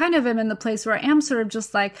because I kind of am in the place where I am sort of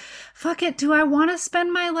just like, fuck it. Do I want to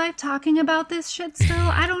spend my life talking about this shit still?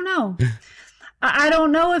 I don't know. I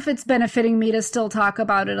don't know if it's benefiting me to still talk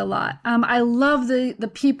about it a lot. I love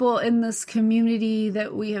the people in this community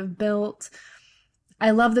that we have built. I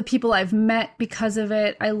love the people I've met because of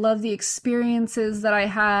it. I love the experiences that I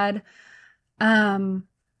had. And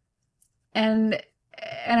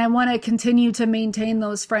I want to continue to maintain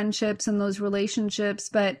those friendships and those relationships.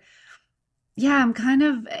 But yeah, I'm kind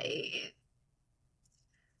of, I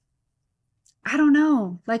don't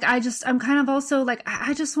know. Like, I'm kind of also like,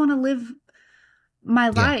 I just want to live my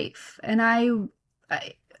life. And I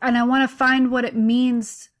want to find what it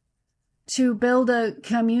means to build a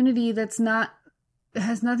community that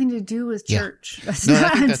has nothing to do with church. That's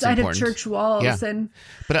not inside of church walls. Yeah.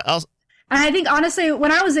 But I think honestly,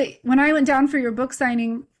 when I went down for your book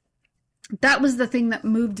signing, that was the thing that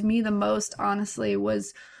moved me the most, honestly,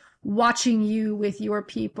 was watching you with your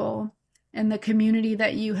people and the community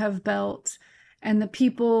that you have built and the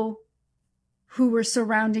people who were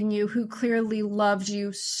surrounding you, who clearly loved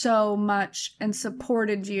you so much and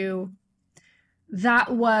supported you. It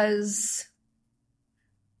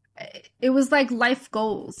was like life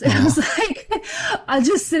goals. It was like, I was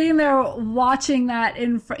just sitting there watching that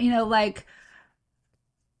like,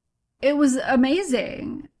 it was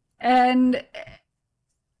amazing. And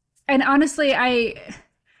honestly, and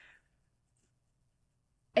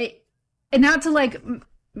not to like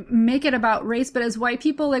make it about race, but as white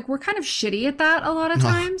people, like, we're kind of shitty at that a lot of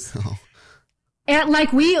times. No. And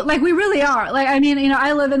like we really are. Like, I mean,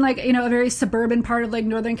 I live in like, a very suburban part of like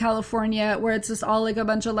Northern California where it's just all like a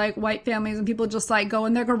bunch of like white families and people just like go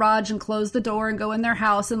in their garage and close the door and go in their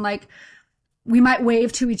house and like we might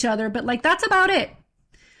wave to each other, but like that's about it.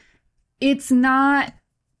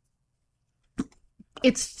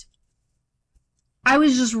 I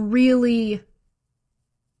was just really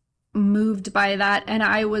moved by that, and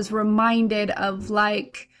I was reminded of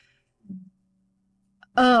like,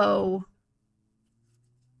 oh,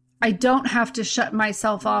 I don't have to shut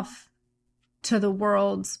myself off to the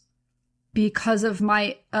world because of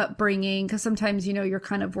my upbringing, because sometimes you're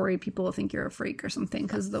kind of worried people will think you're a freak or something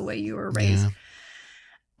because of the way you were raised.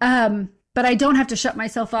 But I don't have to shut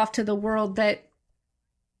myself off to the world, that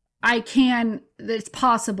that it's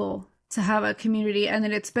possible to have a community and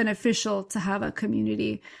that it's beneficial to have a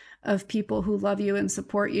community of people who love you and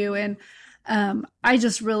support you. And I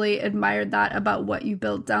just really admired that about what you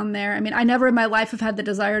built down there. I mean, I never in my life have had the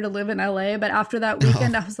desire to live in LA, but after that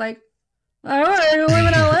weekend, I was like, I want to live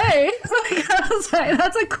in LA. I was like,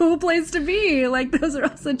 that's a cool place to be. Like, those are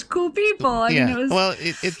all such cool people. I mean, well,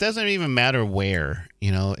 it doesn't even matter where,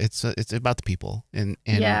 it's about the people and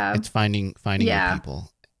it's finding your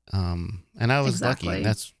people. And I was lucky. And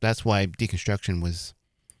that's why deconstruction was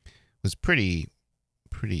pretty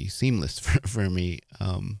seamless for me.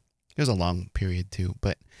 It was a long period too,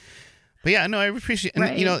 but yeah, no, I appreciate, and,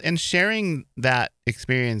 and sharing that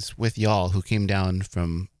experience with y'all who came down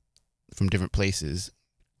from different places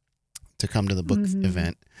to come to the book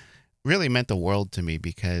event really meant the world to me,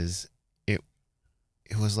 because it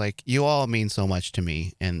was like, you all mean so much to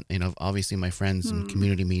me. And, obviously my friends and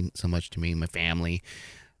community mean so much to me, my family.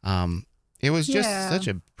 It was just such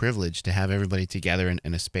a privilege to have everybody together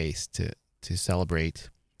in a space to celebrate,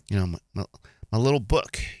 my little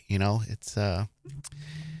book, it's,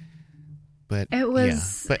 but it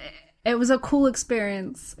was, but It was a cool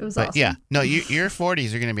experience. It was But awesome. yeah, no, your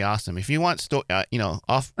 40s are going to be awesome. If you want,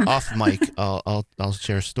 off mic, I'll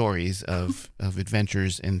share stories of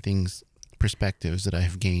adventures and things, perspectives that I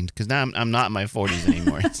have gained, because now I'm not in my 40s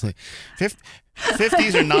anymore. It's like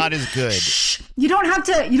 50s are not as good. You don't have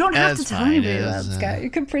to. You don't have to tell fine. anybody that, Scott. You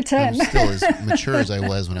can pretend. I'm still as mature as I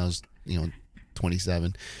was when I was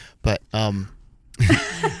 27, but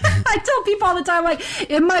I tell people all the time, like,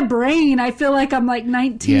 in my brain, I feel like I'm like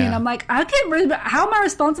 19. Yeah. I'm like, how am I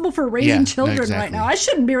responsible for raising children right exactly. now? I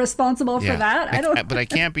shouldn't be responsible for that. I don't. But I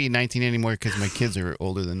can't be 19 anymore because my kids are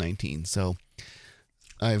older than 19. So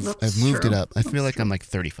I've moved it up. I feel like I'm like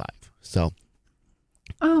 35. So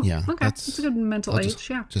okay, that's a good mental age.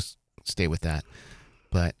 Just stay with that.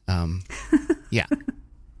 But yeah,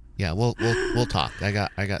 we'll talk. I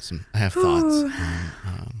have thoughts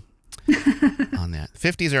on that.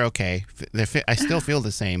 50s are okay. I still feel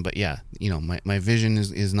the same, but yeah, my vision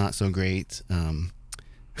is not so great. I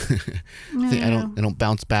don't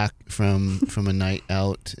bounce back from a night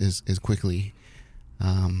out as quickly.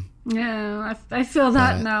 I feel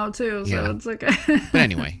that now too, so it's okay. But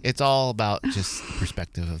anyway, it's all about just the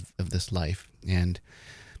perspective of this life. And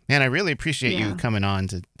man, I really appreciate you coming on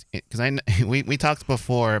because we talked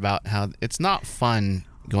before about how it's not fun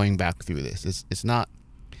going back through this. It's not.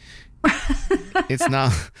 It's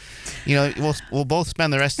not. We'll both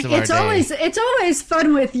spend the rest of our day. It's always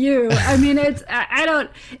fun with you. I mean, it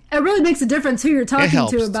really makes a difference who you're talking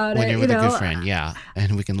to about when it. You're with a good friend,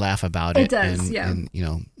 and we can laugh about it. It does,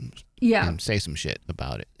 and say some shit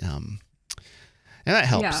about it. And that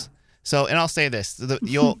helps. Yeah. So, and I'll say this: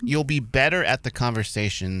 you'll be better at the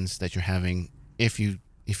conversations that you're having if you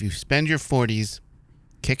spend your 40s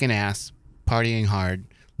kicking ass, partying hard,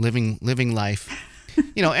 living life.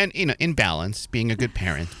 In balance, being a good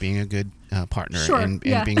parent, being a good partner, and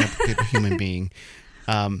being a good human being.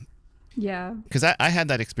 Because I had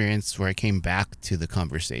that experience where I came back to the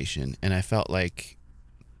conversation and I felt like,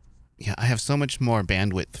 I have so much more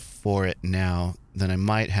bandwidth for it now than I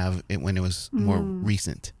might have it when it was more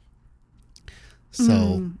recent.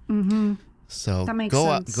 So, so that makes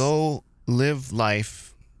sense. Go live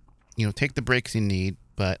life. Take the breaks you need.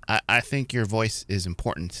 But I think your voice is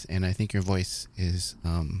important, and I think your voice is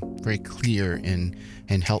very clear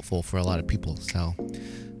and helpful for a lot of people. So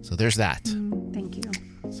there's that. Thank you.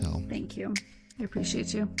 Thank you. I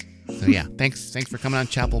appreciate you. So yeah, thanks for coming on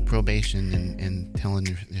Chapel Probation and telling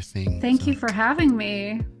your thing. Thank you for having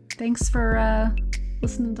me. Thanks for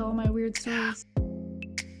listening to all my weird stories.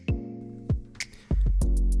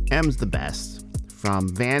 M's the best, from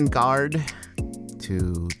Vanguard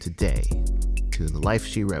to today. To the life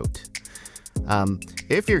she wrote.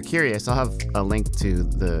 If you're curious, I'll have a link to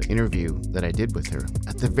the interview that I did with her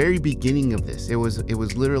at the very beginning of this. It was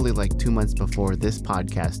literally like 2 months before this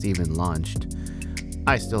podcast even launched.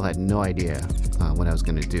 I still had no idea what I was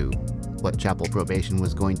going to do, what Chapel Probation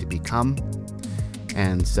was going to become,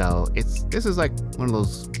 and so this is like one of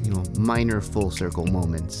those minor full circle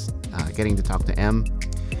moments, getting to talk to M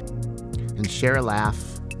and share a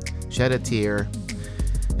laugh, shed a tear,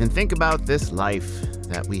 and think about this life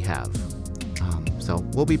that we have. So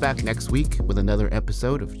we'll be back next week with another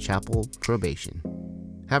episode of Chapel Probation.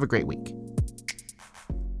 Have a great week.